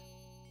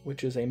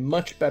 which is a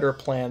much better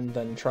plan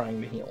than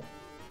trying to heal.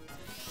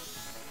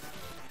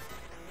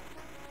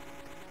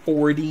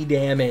 40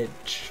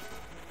 damage.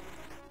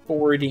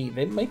 40.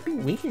 They might be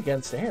weak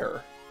against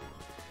air.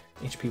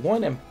 HP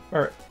 1,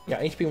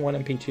 HP 1,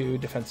 MP 2,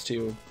 Defense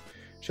 2,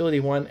 Agility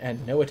 1,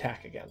 and no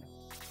attack again.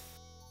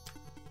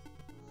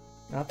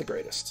 Not the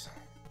greatest.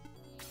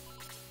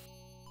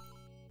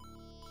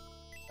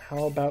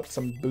 How about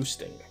some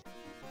boosting?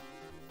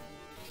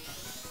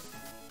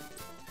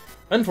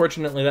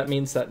 Unfortunately, that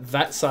means that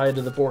that side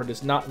of the board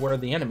is not where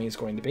the enemy is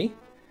going to be.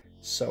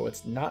 So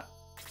it's not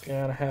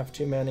gonna have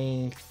too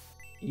many.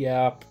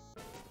 Yep.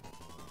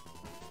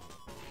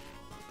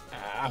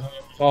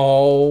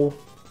 Oh.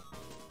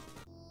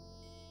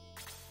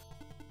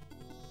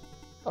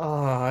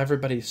 Ah,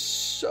 everybody's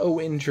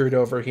so injured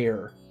over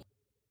here.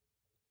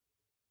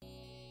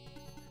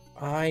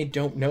 I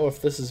don't know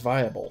if this is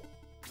viable.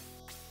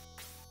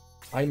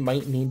 I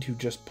might need to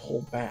just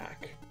pull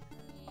back.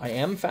 I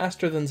am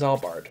faster than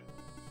Zalbard.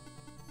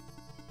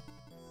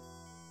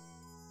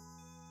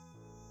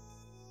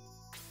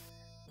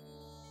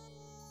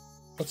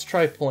 Let's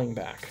try pulling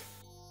back.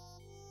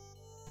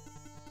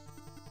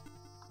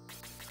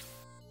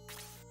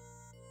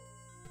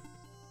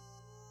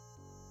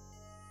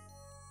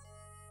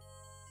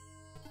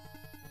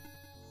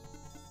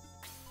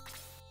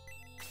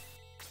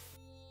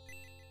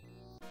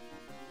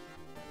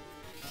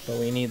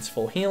 Bowie needs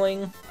full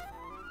healing.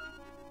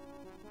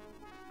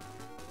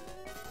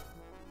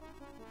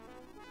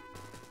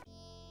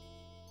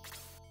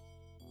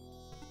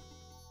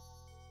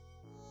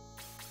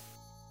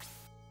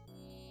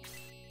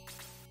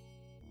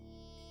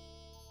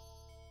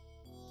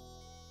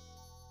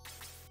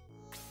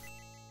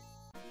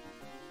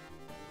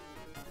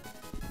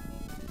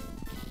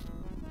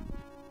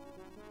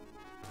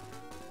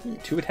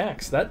 Two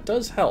attacks. That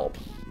does help.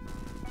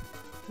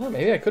 Well,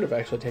 maybe I could have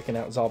actually taken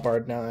out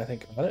Zalbard now that I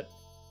think about it.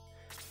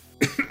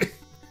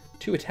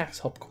 2 attacks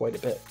help quite a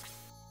bit.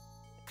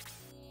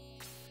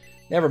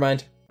 Never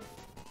mind.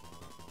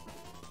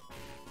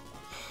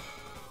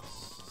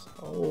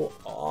 So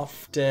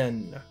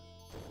often.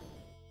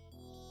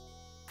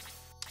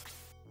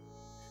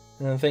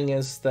 And the thing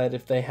is that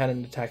if they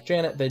hadn't attacked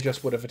Janet, they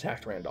just would have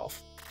attacked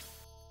Randolph.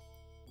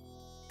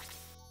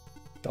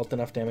 Dealt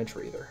enough damage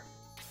for either.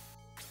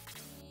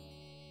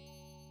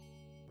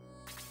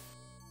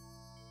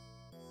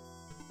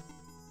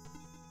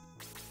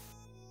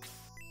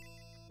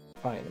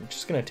 Fine, I'm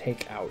just gonna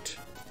take out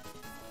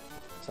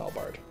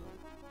Zalbard.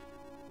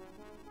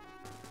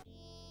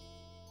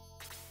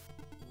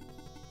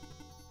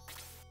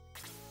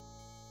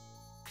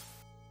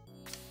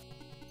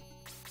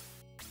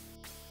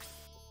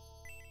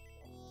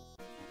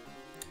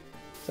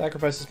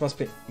 Sacrifices must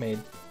be made.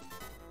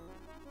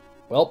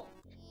 Well,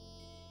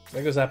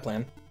 there goes that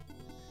plan.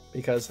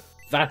 Because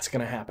that's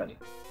gonna happen.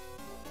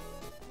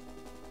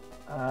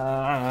 Hold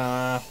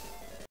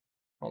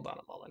on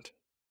a moment.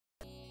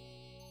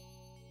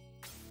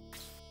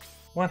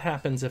 What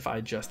happens if I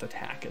just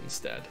attack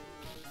instead?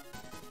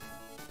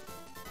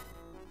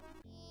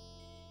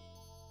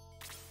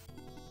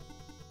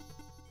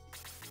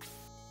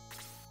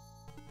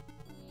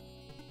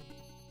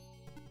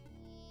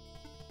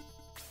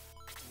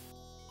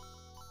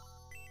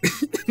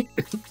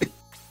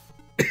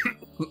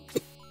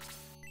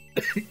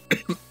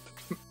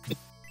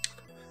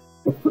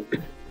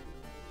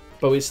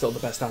 Bowie's still the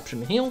best option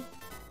to heal.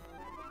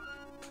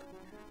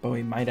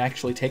 Bowie might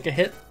actually take a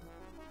hit.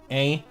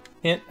 A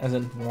hit, as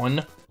in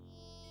 1.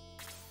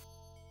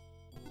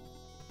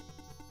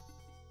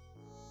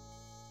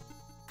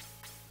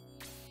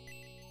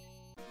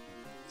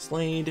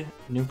 Slade,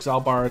 nuke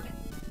Zalbard.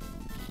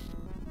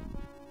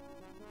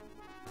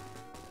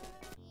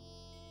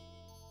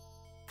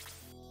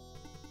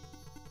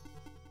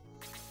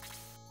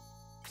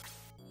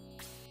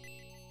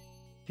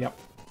 Yep,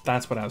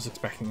 that's what I was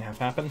expecting to have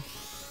happen.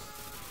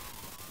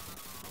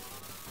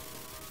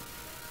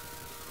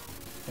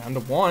 Down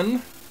to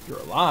 1. You're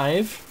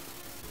alive.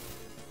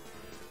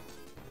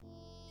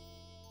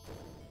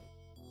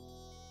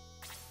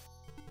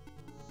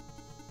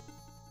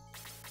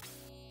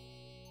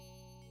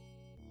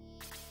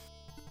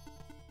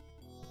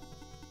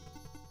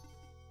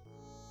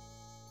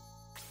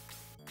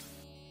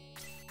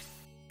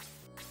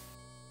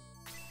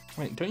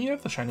 Wait, don't you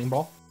have the shining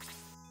ball?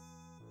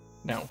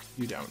 No,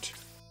 you don't.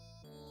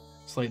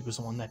 Slade was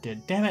the one that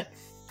did. Damn it!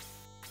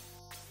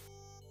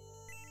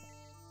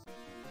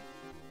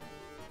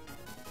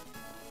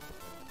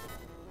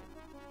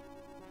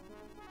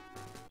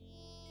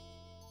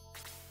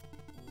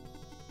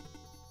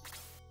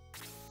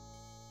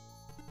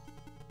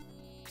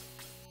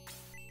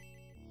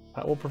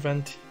 That will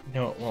prevent...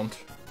 No, it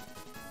won't.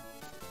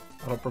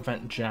 That'll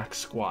prevent jack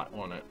squat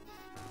on it.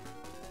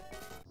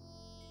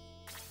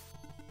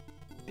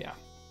 Yeah.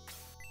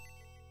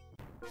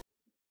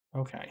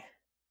 Okay.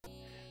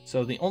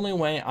 So the only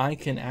way I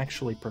can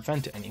actually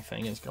prevent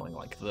anything is going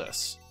like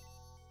this.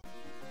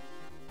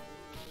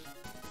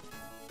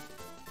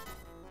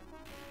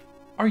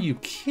 Are you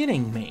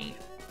kidding me?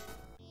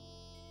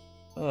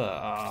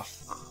 Ugh.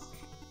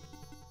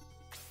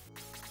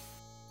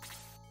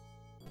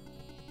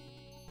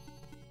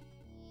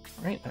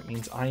 Alright, that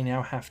means I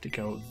now have to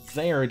go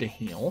there to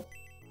heal.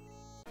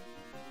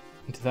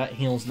 And that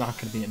heal's not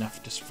going to be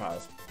enough to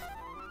survive.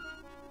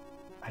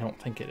 I don't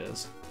think it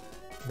is.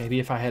 Maybe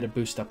if I had a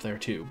boost up there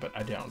too, but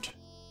I don't.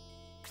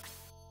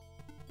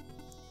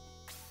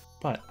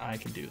 But I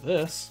can do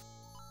this.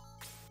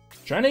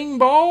 Shining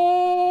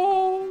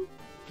Ball!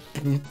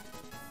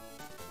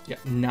 Yeah,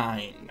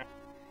 9.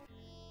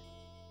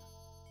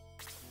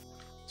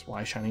 That's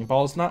why Shining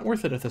Ball is not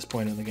worth it at this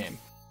point in the game.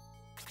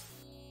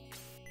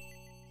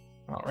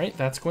 Alright,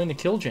 that's going to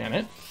kill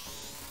Janet.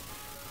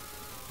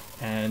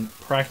 And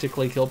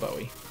practically kill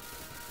Bowie.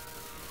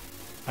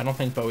 I don't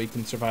think Bowie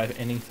can survive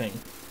anything.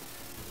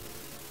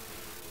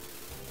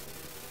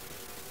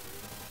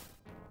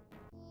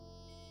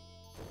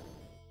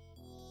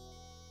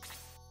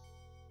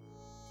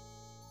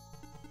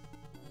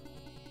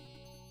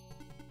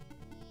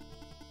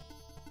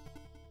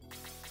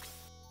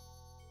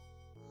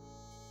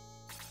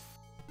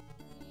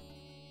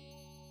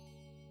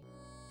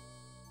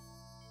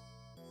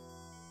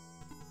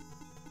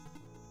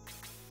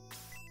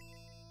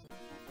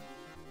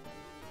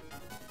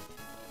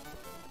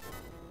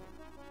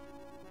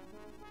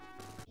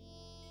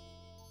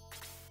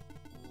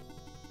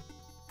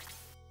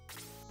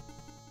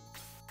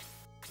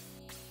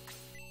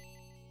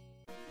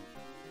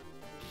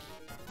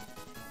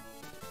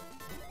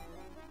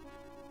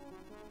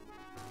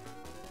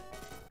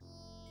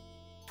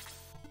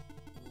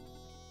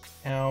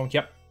 Oh,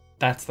 yep,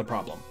 that's the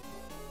problem.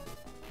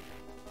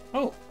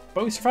 Oh,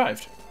 Bowie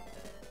survived.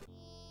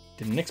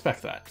 Didn't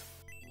expect that.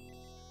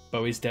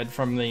 Bowie's dead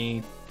from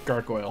the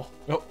gargoyle.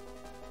 Oh,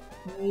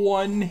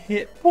 1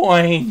 hit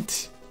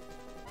point.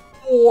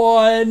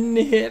 1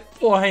 hit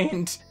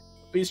point.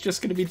 He's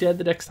just going to be dead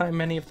the next time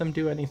many of them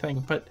do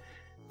anything, but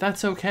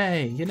that's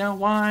okay. You know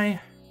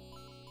why?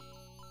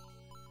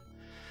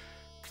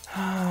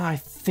 I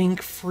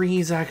think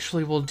freeze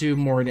actually will do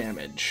more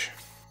damage.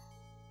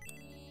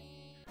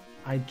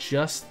 I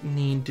just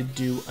need to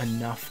do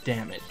enough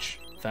damage.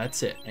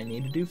 That's it. I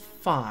need to do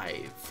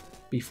 5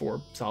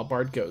 before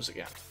Zalbard goes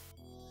again.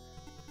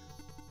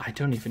 I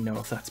don't even know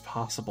if that's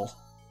possible.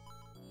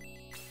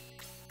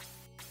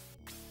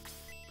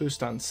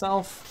 Boost on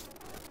self.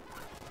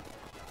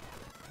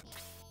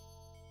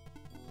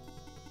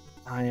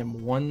 I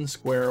am 1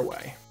 square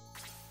away.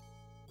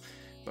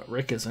 But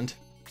Rick isn't.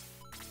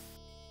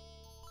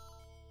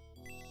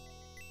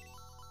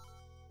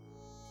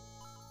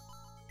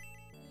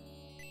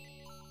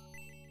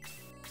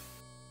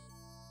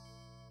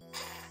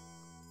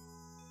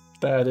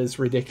 That is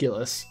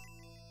ridiculous.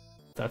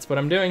 That's what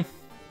I'm doing.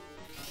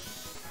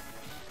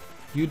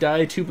 You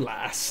die to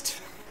blast.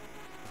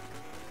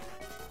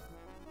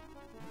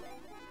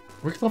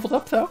 Rick leveled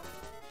up though.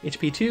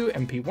 HP 2,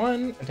 MP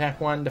 1, attack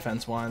 1,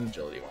 defense 1,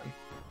 agility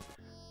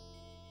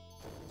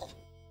 1.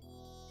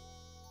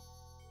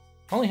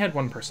 Only had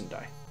 1 person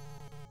die.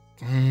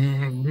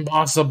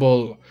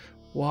 Impossible.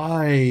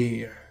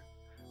 Why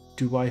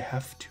do I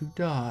have to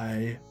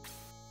die?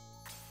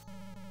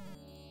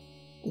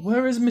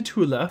 Where is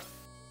Metula?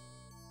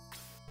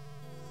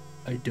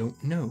 I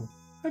don't know.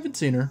 I haven't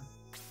seen her.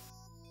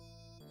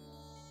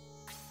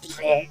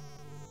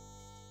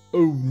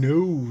 Oh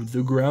no,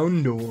 the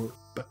ground orb.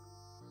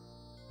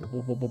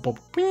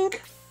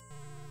 Pink.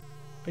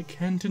 I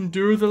can't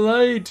endure the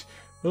light.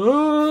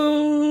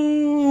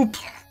 Oh!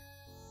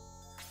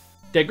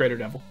 Dead Greater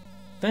Devil.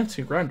 Thanks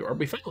to ground orb,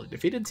 we finally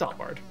defeated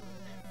Zalbard.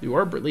 The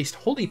orb released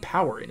holy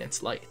power in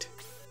its light.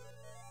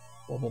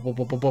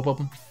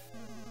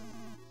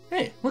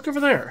 Hey, look over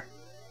there.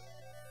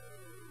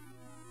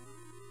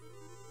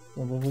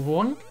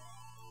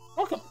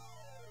 Welcome.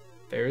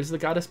 There's the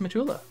goddess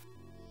Metula.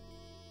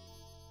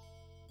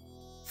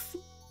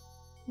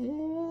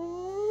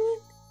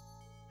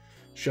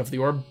 Shove the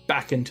orb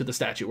back into the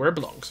statue where it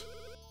belongs.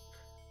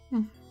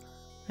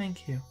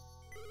 Thank you.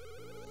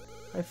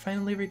 I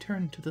finally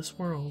returned to this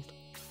world.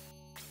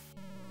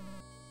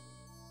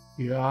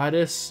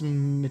 Goddess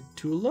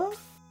Metula?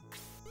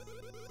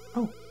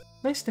 Oh,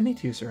 nice to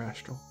meet you, Sir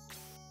Astral.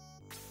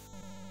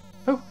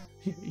 Oh,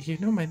 you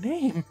know my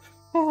name.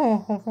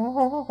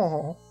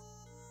 Oh.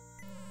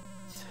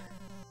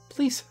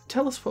 Please,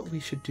 tell us what we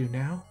should do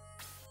now.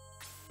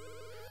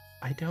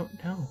 I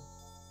don't know.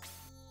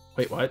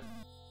 Wait, what?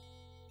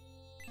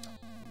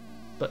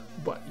 But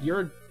what? You're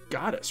a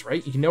goddess,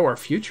 right? You know our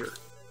future.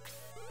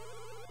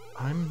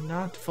 I'm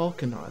not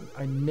Volcannon.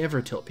 I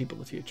never tell people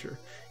the future,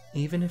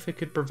 even if it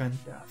could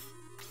prevent death.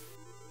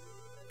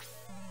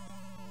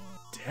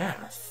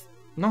 Death?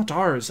 Not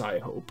ours, I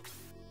hope.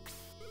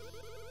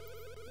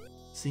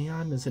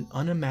 Xeon is an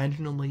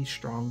unimaginably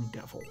strong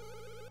devil.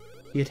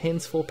 He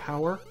attains full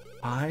power.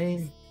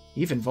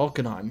 Even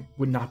Volcannon,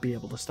 would not be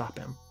able to stop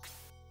him.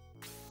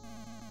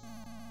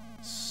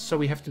 So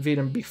we have to defeat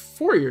him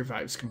before he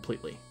revives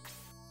completely.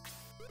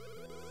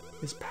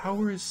 His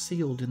power is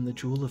sealed in the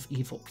Jewel of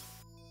Evil.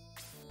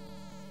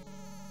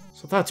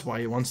 So that's why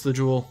he wants the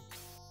jewel.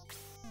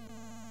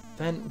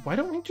 Then why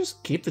don't we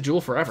just keep the jewel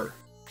forever?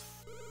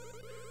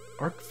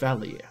 Ark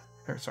Valley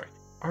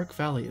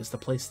is the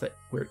place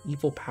where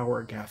evil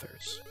power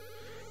gathers.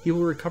 He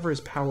will recover his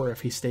power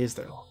if he stays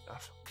there long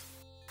enough.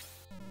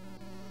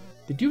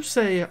 Did you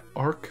say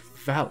Ark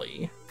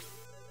Valley?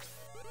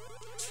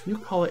 You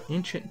call it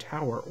Ancient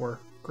Tower or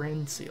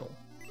Grand Seal.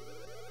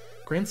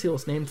 Grand Seal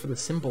is named for the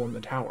symbol in the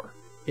tower.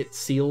 It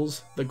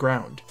seals the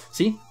ground.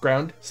 See?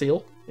 Ground,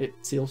 seal. It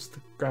seals the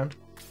ground.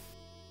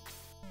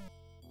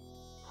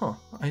 Huh,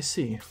 I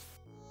see.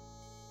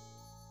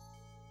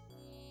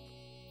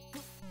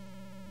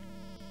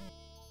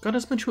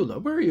 Goddess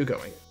Majula, where are you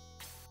going?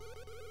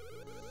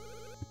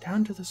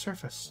 Down to the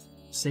surface.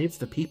 Save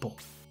the people.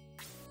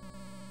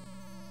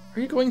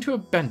 Are you going to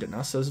abandon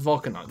us as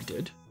Volcannon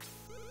did?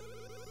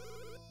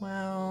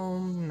 Well,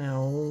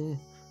 no.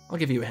 I'll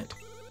give you a hint.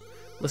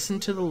 Listen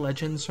to the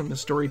legends from the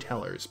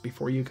storytellers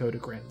before you go to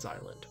Grand's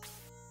Island.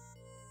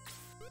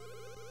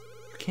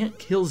 You can't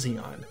kill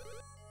Xeon,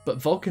 but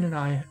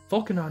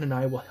Volcannon and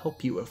I will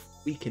help you if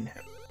we can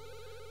him.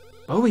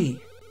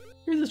 Bowie,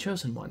 you're the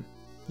chosen one.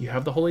 You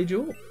have the Holy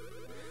Jewel.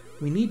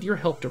 We need your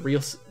help to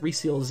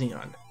reseal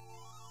Xeon.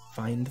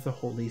 Find the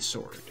Holy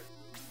Sword.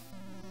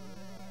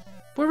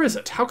 Where is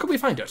it? How can we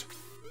find it?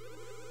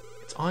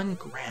 It's on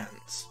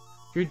Grand's.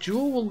 Your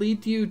jewel will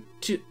lead you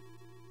to...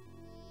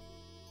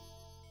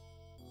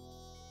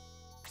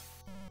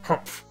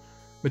 Humph.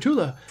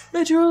 Majula!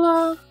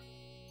 Majula!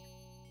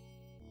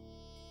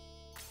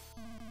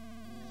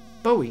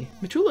 Bowie,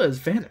 Majula has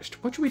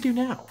vanished. What should we do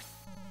now?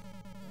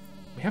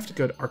 We have to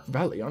go to Ark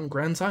Valley on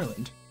Grand's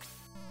Island.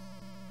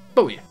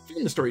 Bowie,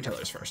 find the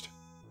storytellers first.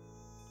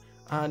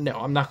 No,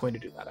 I'm not going to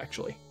do that,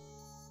 actually.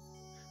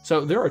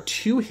 So there are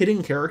two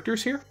hidden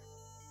characters here.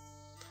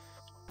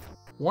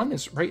 One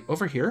is right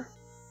over here.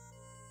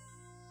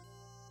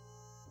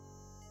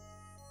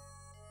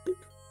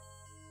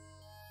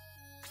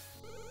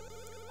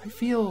 I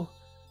feel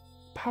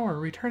power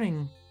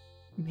returning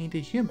me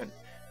to human.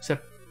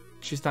 Except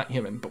she's not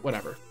human, but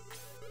whatever.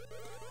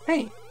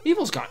 Hey,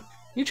 Evil's gone.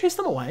 You chase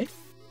them away?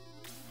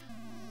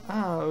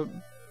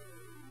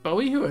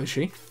 Bowie, who is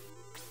she?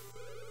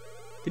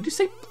 Did you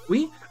say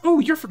Bowie? Oh,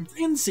 you're from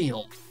Grand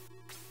Seal.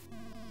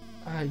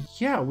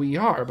 Yeah, we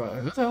are, but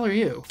who the hell are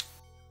you?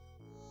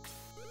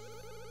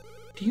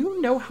 Do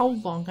you know how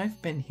long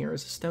I've been here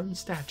as a stone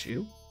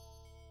statue?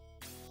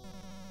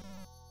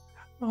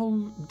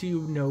 How do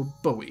you know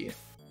Bowie?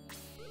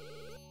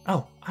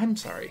 Oh, I'm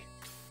sorry.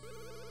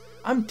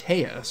 I'm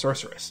Taya, a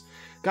sorceress.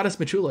 Goddess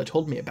Majula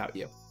told me about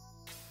you.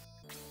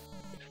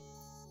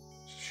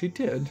 She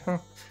did, huh?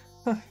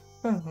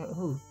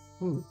 Oh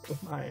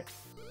my.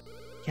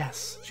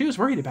 Yes, she was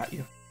worried about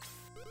you.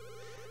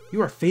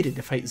 You are fated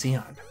to fight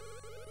Xeon,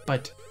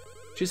 but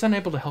she's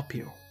unable to help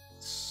you.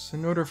 It's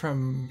an order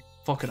from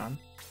Volcannon.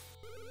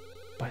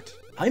 But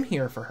I'm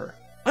here for her.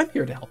 I'm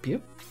here to help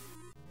you.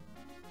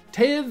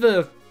 Taya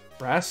the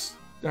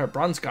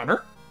bronze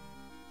gunner.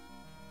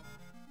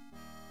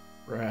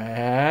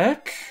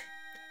 Wreck.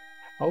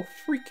 How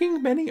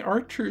freaking many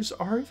archers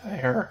are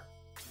there?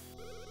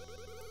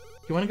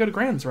 You want to go to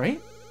Grand's, right?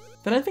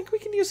 Then I think we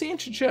can use the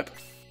ancient ship.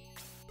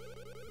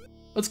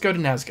 Let's go to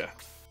Nazca.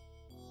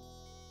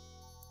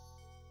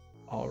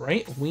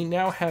 Alright, we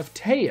now have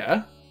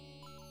Taya,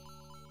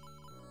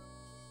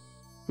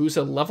 who's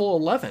a level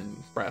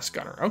 11 brass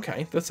gunner.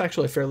 Okay, that's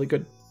actually a fairly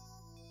good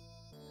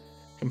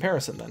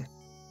comparison then.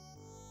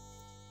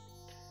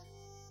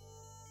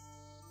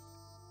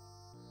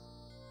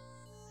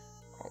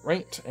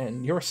 Alright,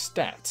 and your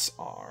stats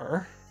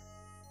are...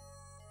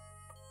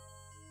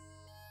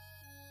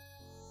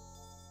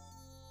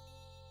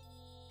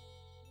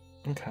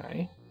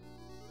 Okay.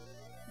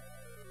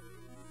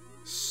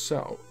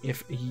 So,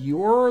 if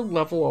you're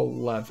level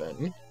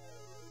 11,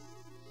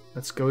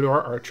 let's go to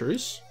our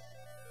archers.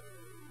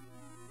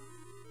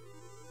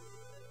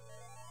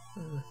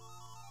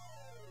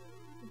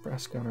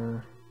 Brass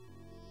gunner.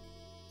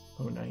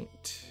 Oh,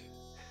 knight.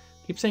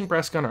 Keep saying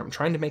brass gunner. I'm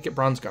trying to make it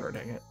bronze gunner,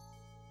 dang it.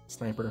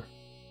 Sniper.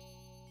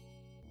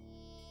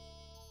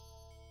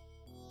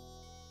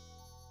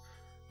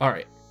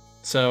 Alright.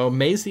 So,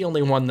 May's the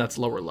only one that's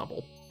lower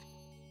level.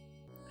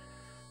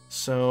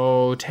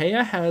 So,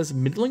 Taya has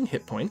middling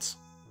hit points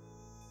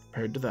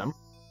compared to them.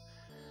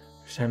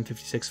 10,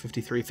 56,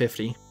 53,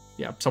 50.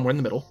 Yeah, somewhere in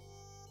the middle.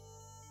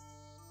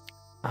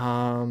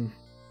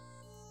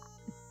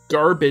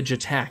 Garbage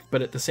attack,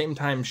 but at the same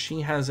time, she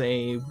has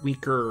a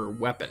weaker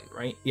weapon,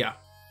 right? Yeah.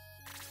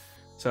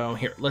 So,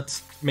 here,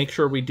 let's make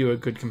sure we do a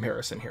good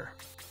comparison here.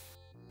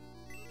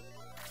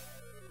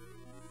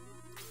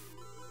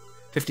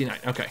 59,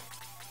 okay.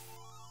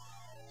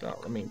 So,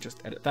 let me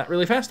just edit that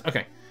really fast.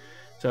 Okay.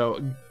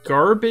 So,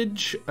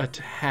 garbage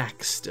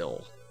attack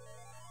still.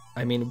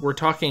 I mean, we're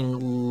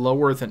talking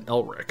lower than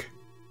Elric.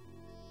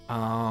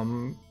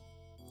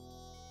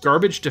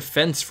 Garbage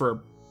defense for a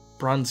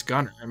bronze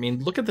gunner. I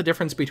mean, look at the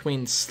difference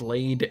between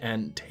Slade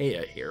and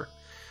Taya here.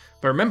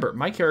 But remember,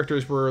 my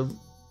characters were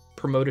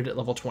promoted at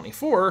level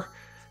 24.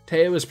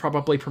 Taya was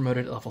probably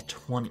promoted at level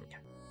 20.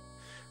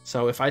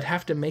 So if I'd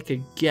have to make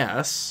a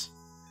guess...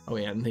 Oh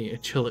yeah, and the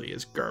agility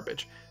is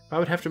garbage. If I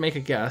would have to make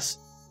a guess,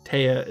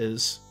 Taya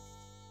is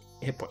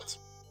hit points.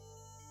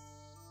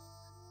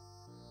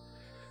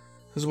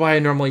 This is why I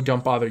normally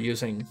don't bother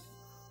using...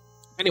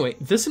 Anyway,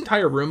 this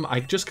entire room I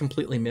just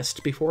completely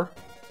missed before.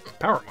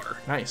 Power water,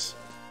 nice.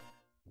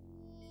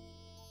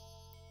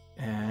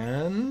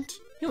 And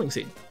healing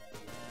seed.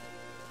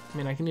 I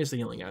mean, I can use the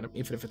healing item,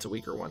 even if it's a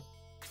weaker one.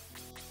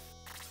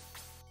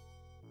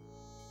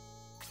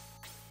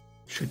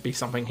 Should be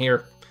something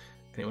here.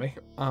 Anyway,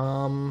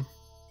 so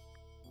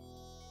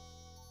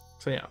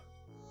yeah.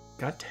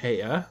 Got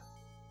Taya.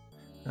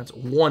 That's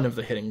one of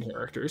the hitting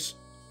characters.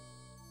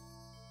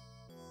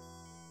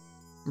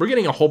 We're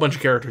getting a whole bunch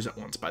of characters at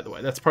once, by the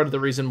way. That's part of the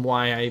reason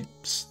why I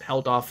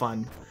held off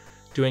on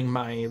doing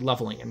my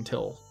leveling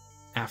until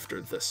after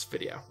this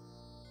video.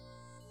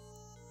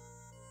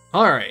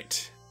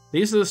 Alright,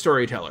 these are the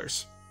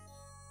storytellers.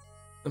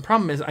 The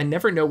problem is I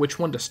never know which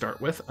one to start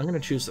with. I'm going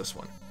to choose this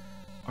one.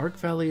 Ark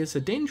Valley is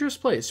a dangerous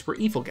place where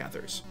evil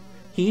gathers.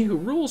 He who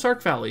rules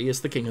Ark Valley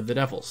is the king of the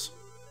devils.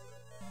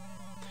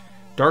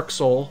 Dark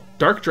Soul,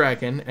 Dark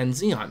Dragon, and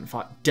Xeon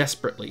fought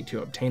desperately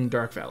to obtain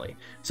Dark Valley.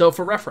 So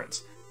for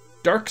reference,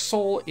 Dark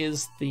Soul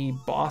is the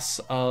boss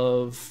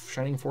of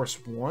Shining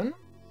Force 1?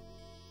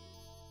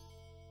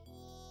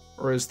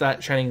 Or is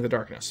that Shining in the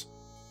Darkness?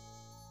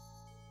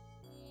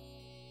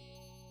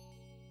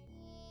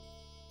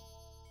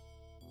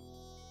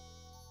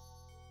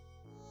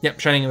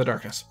 Yep, Shining in the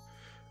Darkness.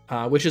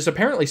 Which is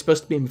apparently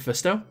supposed to be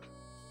Mephisto.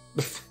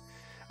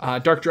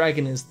 Dark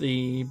Dragon is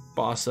the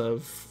boss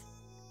of...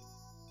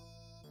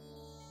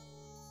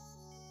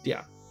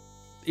 Yeah.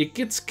 It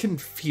gets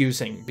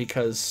confusing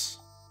because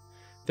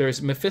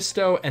there's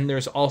Mephisto and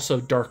there's also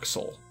Dark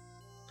Soul.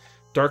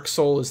 Dark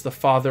Soul is the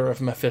father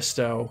of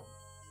Mephisto.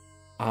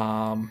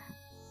 Dark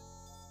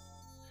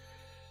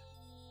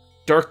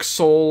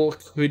Soul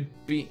could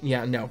be...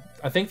 Yeah, no.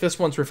 I think this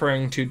one's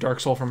referring to Dark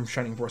Soul from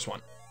Shining Force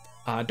 1.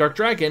 Dark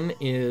Dragon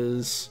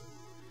is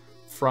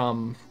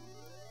from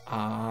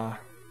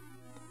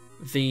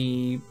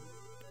the...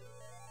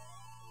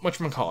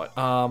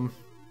 whatchamacallit?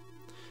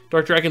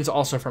 Dark Dragon's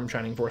also from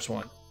Shining Force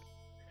 1.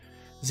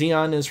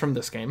 Xeon is from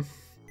this game.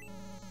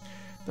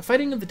 The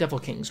fighting of the Devil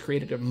Kings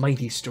created a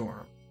mighty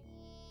storm.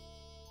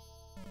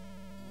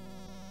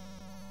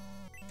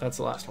 That's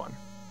the last one.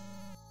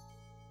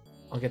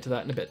 I'll get to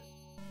that in a bit.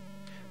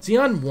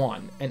 Xeon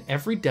won, and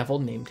every devil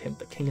named him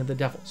the King of the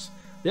Devils.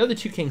 The other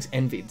two kings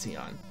envied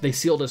Xeon. They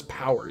sealed his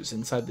powers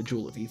inside the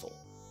Jewel of Evil.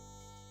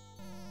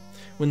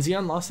 When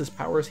Xeon lost his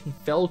powers, he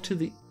fell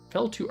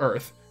to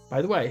Earth.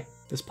 By the way,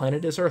 this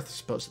planet is Earth,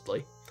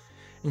 supposedly.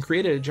 And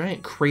created a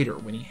giant crater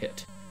when he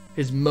hit.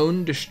 His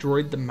moan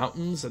destroyed the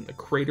mountains, and the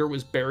crater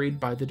was buried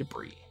by the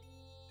debris.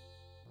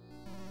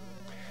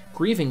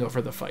 Grieving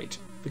over the fight,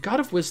 the God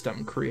of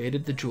Wisdom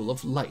created the Jewel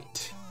of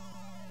Light.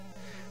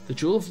 The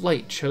Jewel of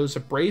Light chose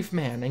a brave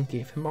man and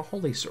gave him a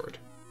holy sword.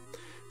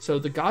 So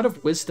the God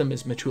of Wisdom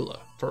is Metula,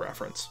 for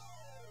reference.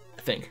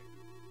 I think.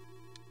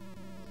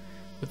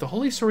 With the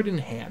holy sword in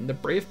hand, the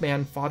brave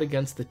man fought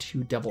against the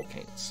two devil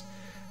kings.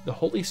 The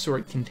holy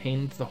sword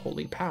contained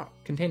holy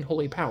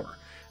power.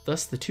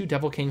 Thus, the two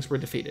devil kings were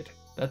defeated.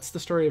 That's the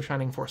story of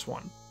Shining Force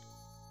 1.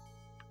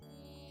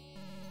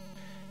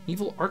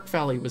 Evil Ark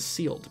Valley was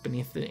sealed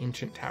beneath the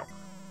ancient tower.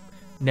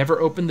 Never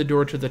open the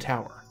door to the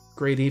tower.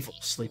 Great evil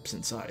sleeps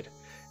inside.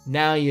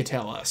 Now you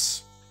tell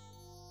us.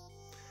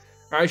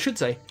 Or I should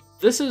say,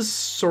 this is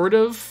sort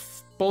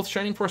of both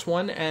Shining Force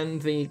 1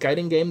 and the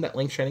guiding game that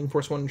links Shining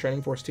Force 1 and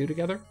Shining Force 2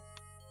 together.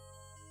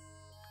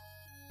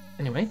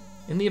 Anyway,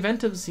 in the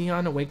event of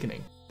Xeon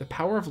awakening, the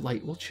power of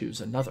light will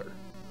choose another.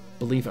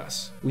 Believe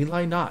us, we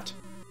lie not.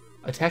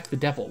 Attack the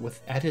devil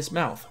at his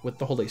mouth with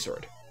the holy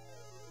sword.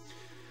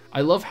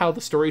 I love how the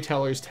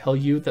storytellers tell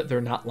you that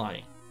they're not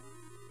lying.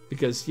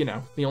 Because, you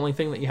know, the only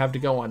thing that you have to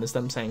go on is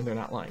them saying they're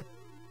not lying.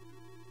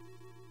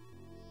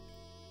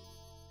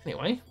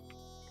 Anyway.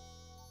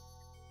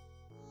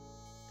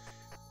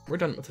 We're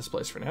done with this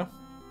place for now.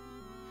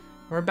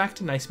 We're back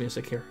to nice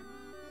music here.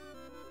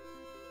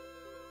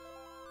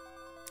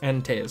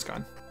 And Taya's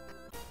gone.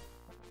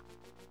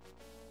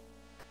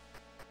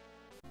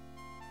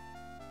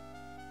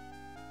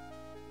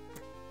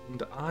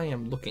 And I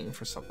am looking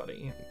for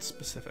somebody in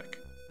specific.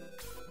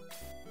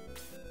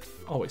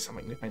 Always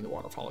something behind the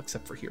waterfall,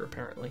 except for here,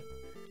 apparently.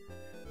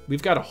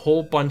 We've got a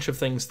whole bunch of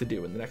things to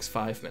do in the next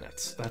 5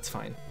 minutes. That's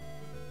fine.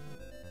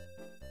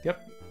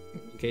 Yep.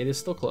 Gate is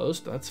still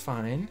closed. That's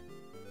fine.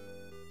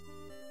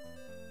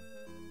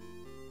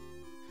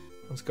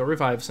 Let's go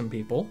revive some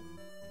people.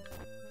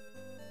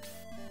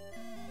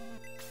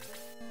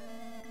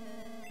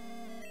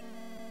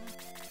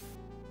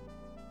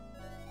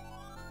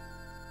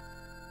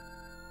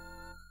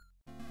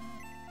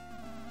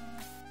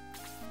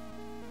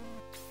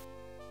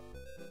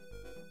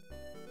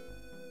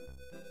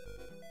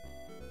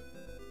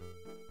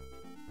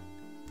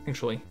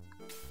 Actually,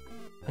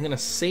 I'm going to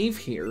save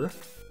here.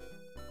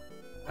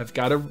 I've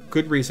got a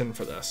good reason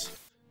for this.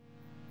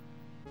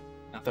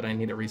 Not that I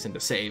need a reason to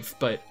save,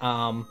 but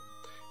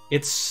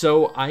It's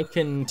so I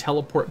can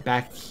teleport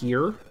back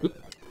here. Oop,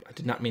 I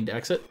did not mean to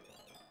exit.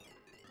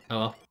 Oh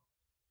well.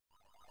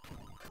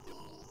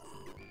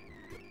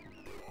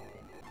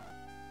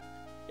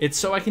 It's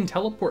so I can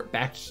teleport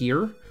back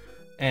here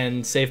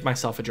and save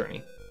myself a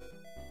journey.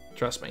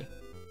 Trust me.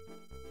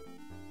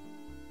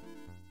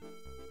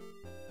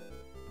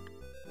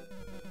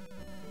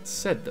 It's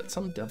said that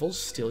some devils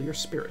steal your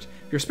spirit.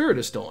 If your spirit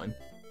is stolen,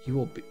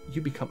 you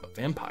become a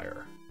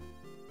vampire.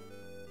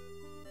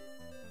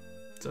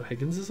 So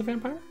Higgins is a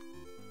vampire?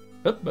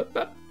 Up.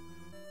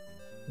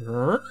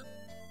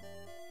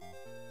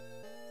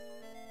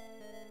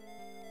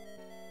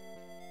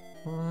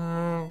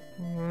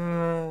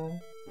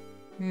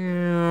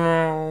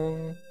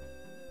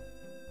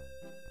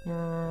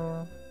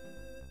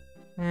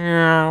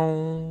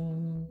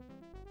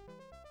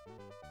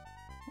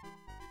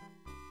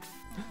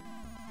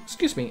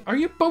 Excuse me, are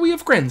you Bowie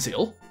of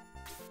Granseal?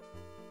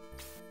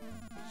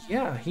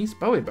 Yeah, he's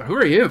Bowie, but who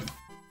are you?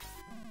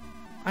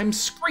 I'm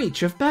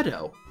Skreech of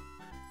Bedo.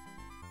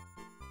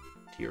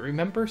 Do you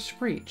remember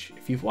Skreech?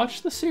 If you've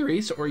watched the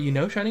series, or you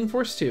know Shining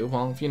Force 2,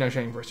 well, if you know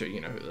Shining Force 2,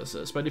 you know who this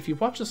is, but if you've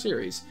watched the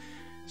series,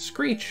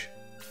 Skreech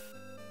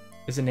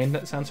is a name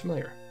that sounds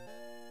familiar.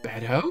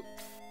 Bedo?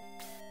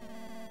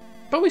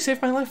 Bowie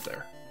saved my life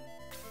there.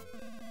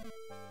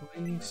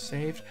 Bowie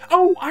saved...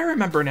 Oh, I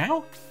remember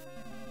now!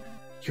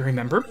 You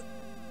remember me?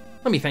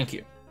 Let me thank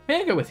you.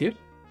 May I go with you?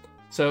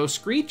 So,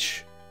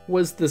 Skreech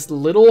was this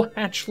little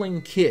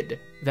hatchling kid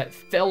that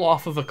fell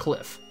off of a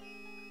cliff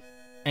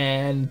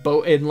and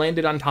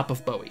landed on top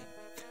of Bowie.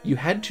 You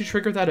had to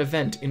trigger that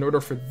event in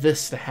order for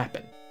this to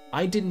happen.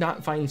 I did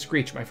not find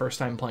Skreech my first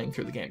time playing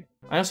through the game.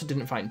 I also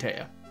didn't find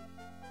Taya.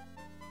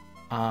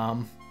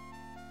 I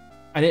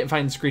didn't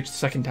find Skreech the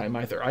second time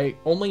either. I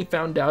only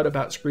found out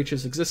about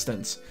Skreech's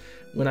existence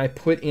when I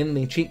put in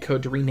the cheat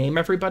code to rename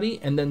everybody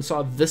and then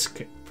saw this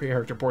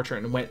character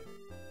portrait and went,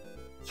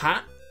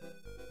 ha?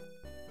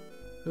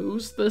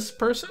 Who's this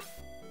person?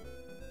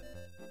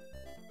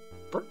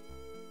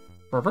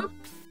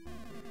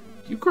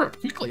 You grew up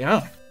quickly,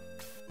 huh?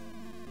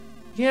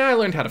 Yeah, I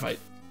learned how to fight.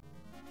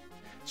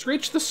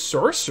 Skreech the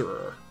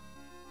Sorcerer.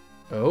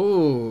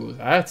 Oh,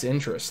 that's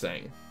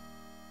interesting.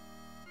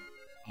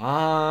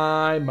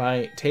 I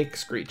might take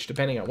Skreech,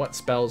 depending on what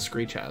spells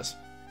Skreech has.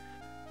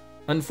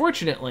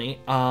 Unfortunately,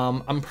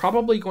 I'm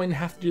probably going to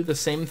have to do the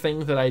same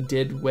thing that I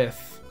did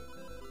with,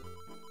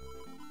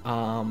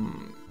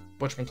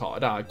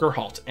 whatchamacallit,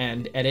 Gerhalt,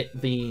 and edit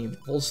the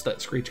levels that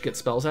Skreech gets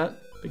spells at,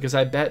 because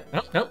I bet,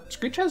 no,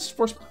 Skreech has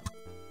 4 spells.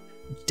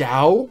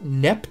 Dow,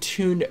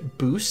 Neptune,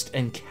 Boost,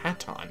 and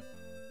Katon.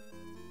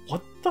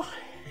 What the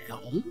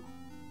hell?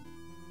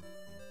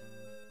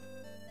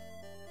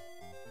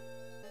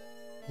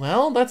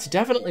 Well, that's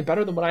definitely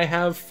better than what I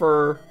have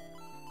for,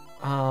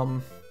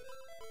 oh,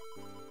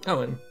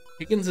 and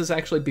Higgins is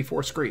actually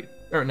before Skreech.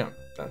 Or no,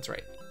 that's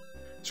right.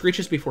 Skreech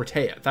is before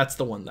Taya. That's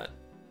the one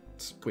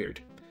that's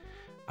weird.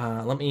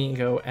 Let me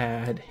go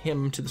add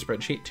him to the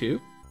spreadsheet too.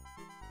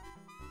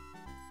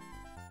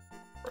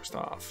 First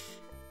off,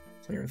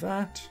 clear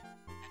that.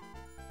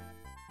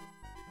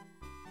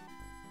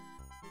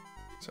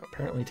 So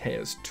apparently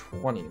Taya's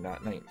 20,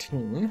 not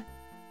 19.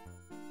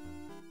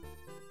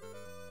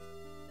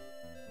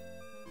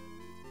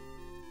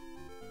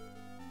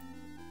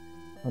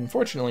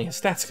 Unfortunately,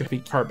 his stats going to be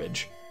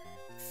garbage.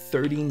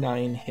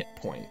 39 hit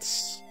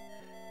points.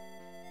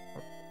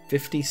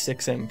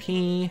 56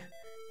 MP.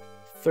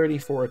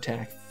 34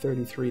 attack,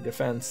 33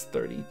 defense,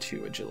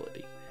 32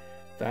 agility.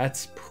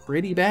 That's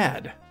pretty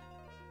bad.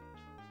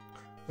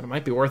 But it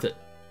might be worth it.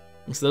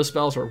 And so those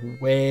spells are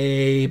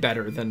way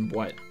better than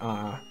what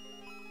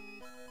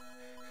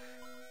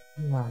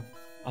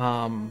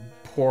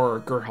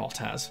poor Gerhalt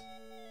has.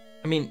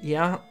 I mean,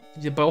 yeah,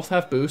 you both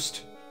have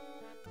boost.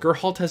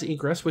 Gerhalt has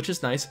egress, which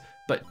is nice,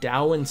 but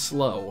Dow and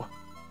Slow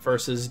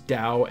versus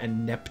Dow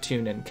and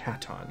Neptune and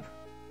Katon.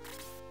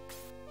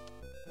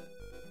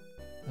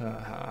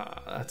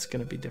 That's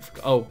gonna be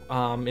difficult.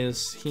 Oh,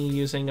 is he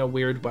using a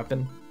weird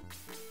weapon?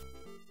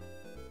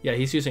 Yeah,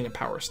 he's using a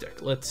power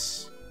stick.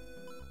 Let's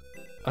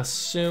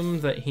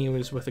assume that he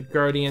was with a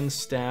guardian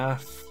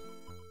staff,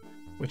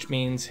 which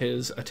means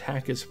his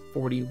attack is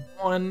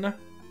 41,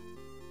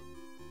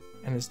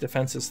 and his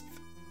defense is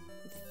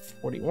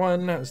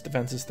 41, his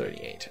defense is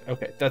 38.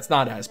 Okay, that's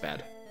not as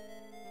bad.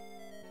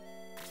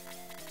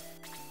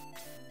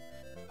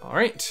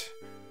 Alright,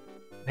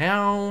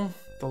 now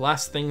the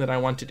last thing that I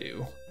want to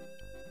do,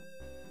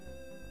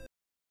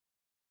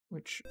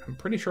 which I'm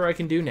pretty sure I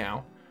can do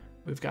now.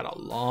 We've got a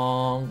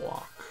long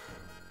walk.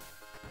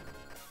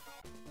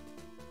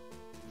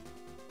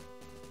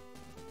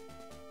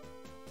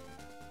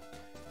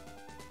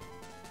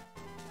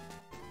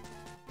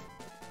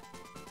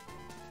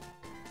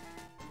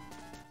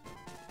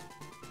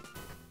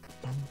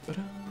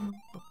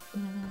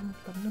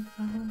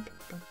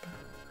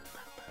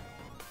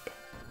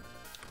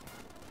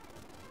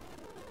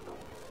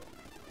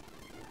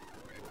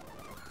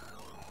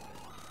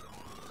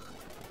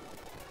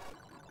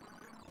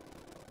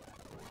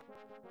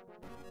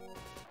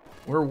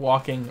 We're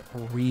walking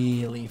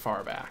really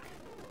far back.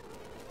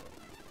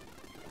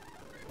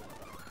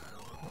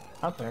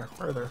 Out there,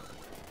 further.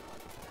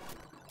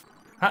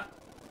 Ha!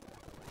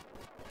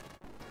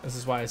 This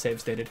is why I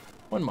save stated.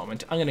 One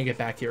moment. I'm going to get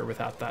back here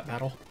without that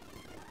battle.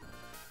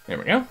 There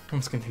we go.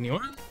 Let's continue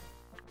on.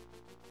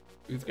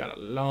 We've got a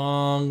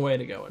long way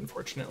to go,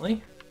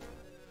 unfortunately.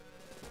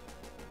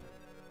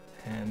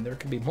 And there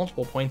could be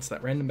multiple points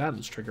that random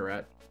battles trigger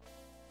at.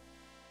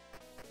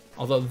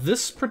 Although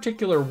this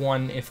particular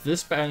one, if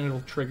this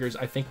battle triggers,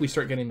 I think we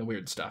start getting the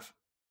weird stuff.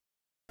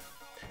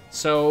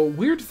 So,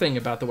 weird thing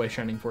about the way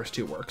Shining Force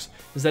 2 works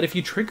is that if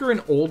you trigger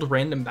an old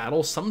random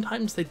battle,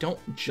 sometimes they don't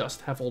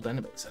just have old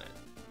enemies in it.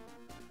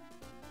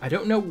 I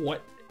don't know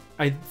what...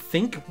 I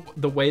think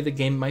the way the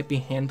game might be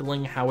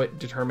handling how it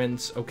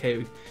determines,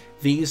 okay,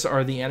 these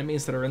are the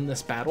enemies that are in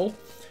this battle.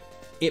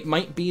 It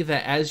might be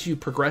that as you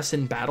progress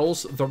in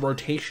battles, the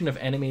rotation of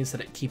enemies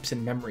that it keeps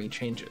in memory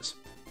changes.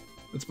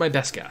 That's my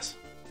best guess.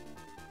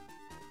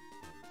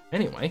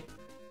 Anyway,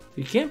 if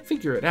you can't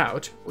figure it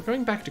out, we're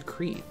going back to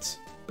Creeds,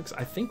 because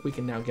I think we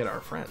can now get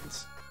our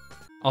friends.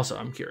 Also,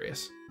 I'm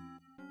curious.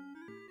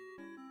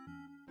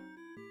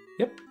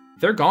 Yep,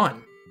 they're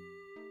gone.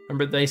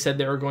 Remember they said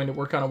they were going to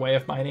work on a way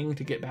of mining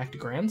to get back to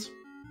Grands?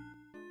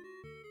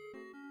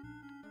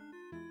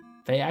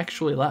 They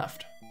actually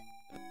left.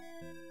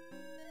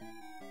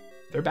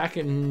 They're back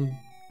in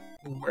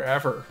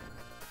wherever.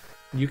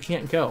 You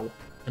can't go,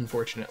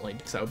 unfortunately,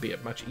 because that would be a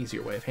much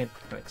easier way of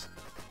handling things.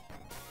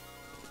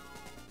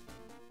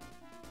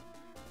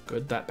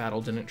 Good, that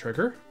battle didn't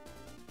trigger.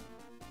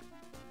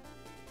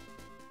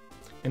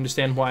 I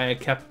understand why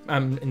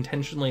I'm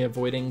intentionally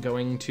avoiding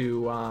going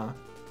to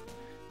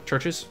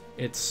churches.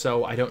 It's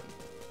so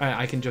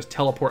I can just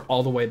teleport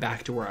all the way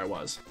back to where I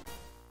was.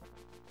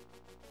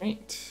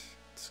 Right,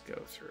 let's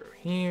go through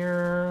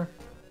here.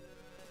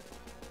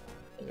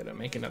 I'm gonna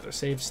make another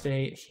save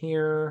state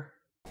here.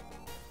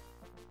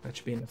 That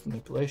should be enough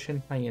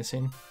manipulation. Hi,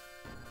 Yasin.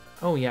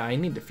 Oh yeah, I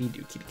need to feed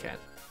you, kitty cat.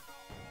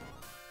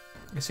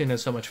 Yasin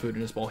has so much food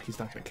in his bowl, he's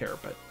not gonna care,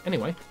 but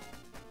anyway.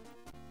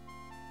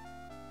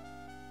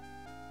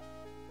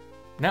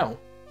 No,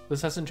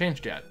 this hasn't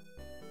changed yet.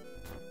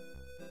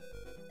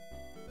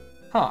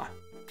 Huh.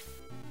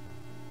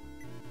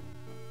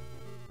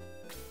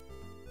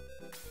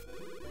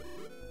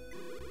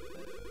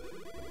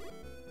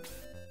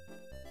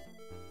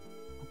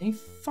 I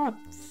thought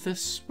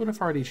this would have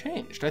already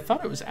changed. I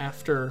thought it was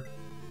after...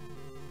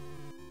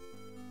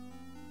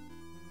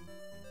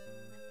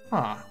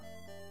 Huh.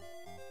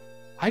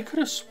 I could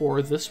have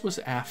swore this was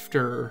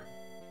after...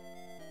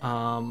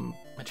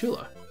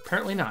 Matula.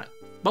 Apparently not.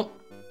 Well,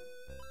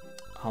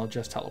 I'll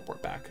just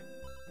teleport back.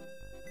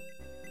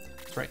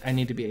 That's right, I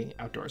need to be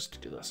outdoors to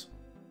do this.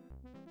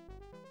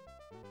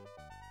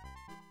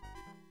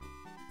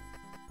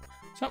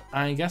 So,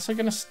 I guess I'm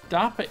gonna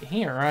stop it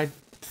here. I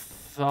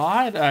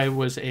thought I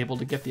was able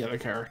to get the other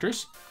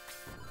characters.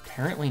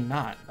 Apparently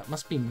not. That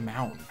must be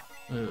Mound.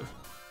 Ugh.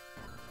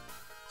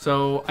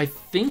 So, I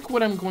think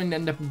what I'm going to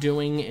end up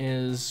doing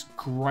is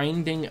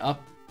grinding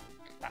up...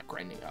 Not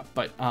grinding up,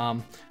 but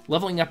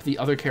leveling up the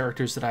other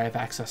characters that I have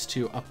access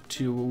to up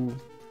to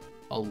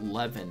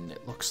 11,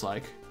 it looks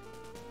like.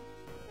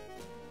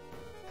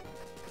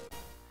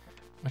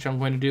 Which I'm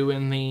going to do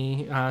in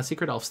the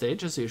Secret Elf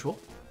stage, as usual.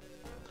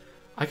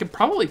 I could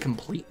probably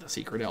complete the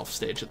Secret Elf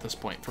stage at this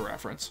point, for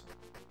reference.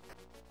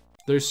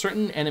 There's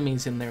certain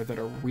enemies in there that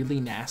are really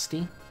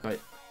nasty, but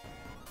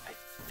I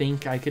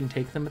think I can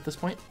take them at this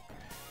point.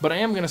 But I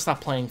am going to stop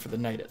playing for the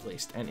night, at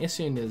least. And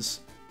Isun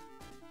is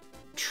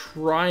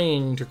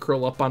trying to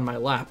curl up on my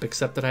lap,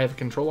 except that I have a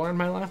controller on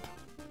my lap.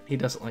 He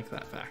doesn't like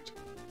that fact.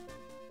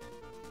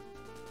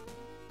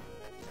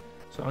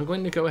 So I'm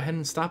going to go ahead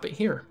and stop it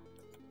here.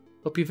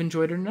 Hope you've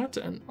enjoyed it or not,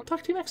 and I'll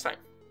talk to you next time.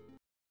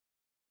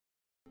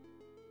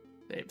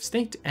 Save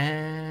state,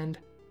 and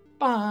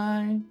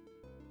bye!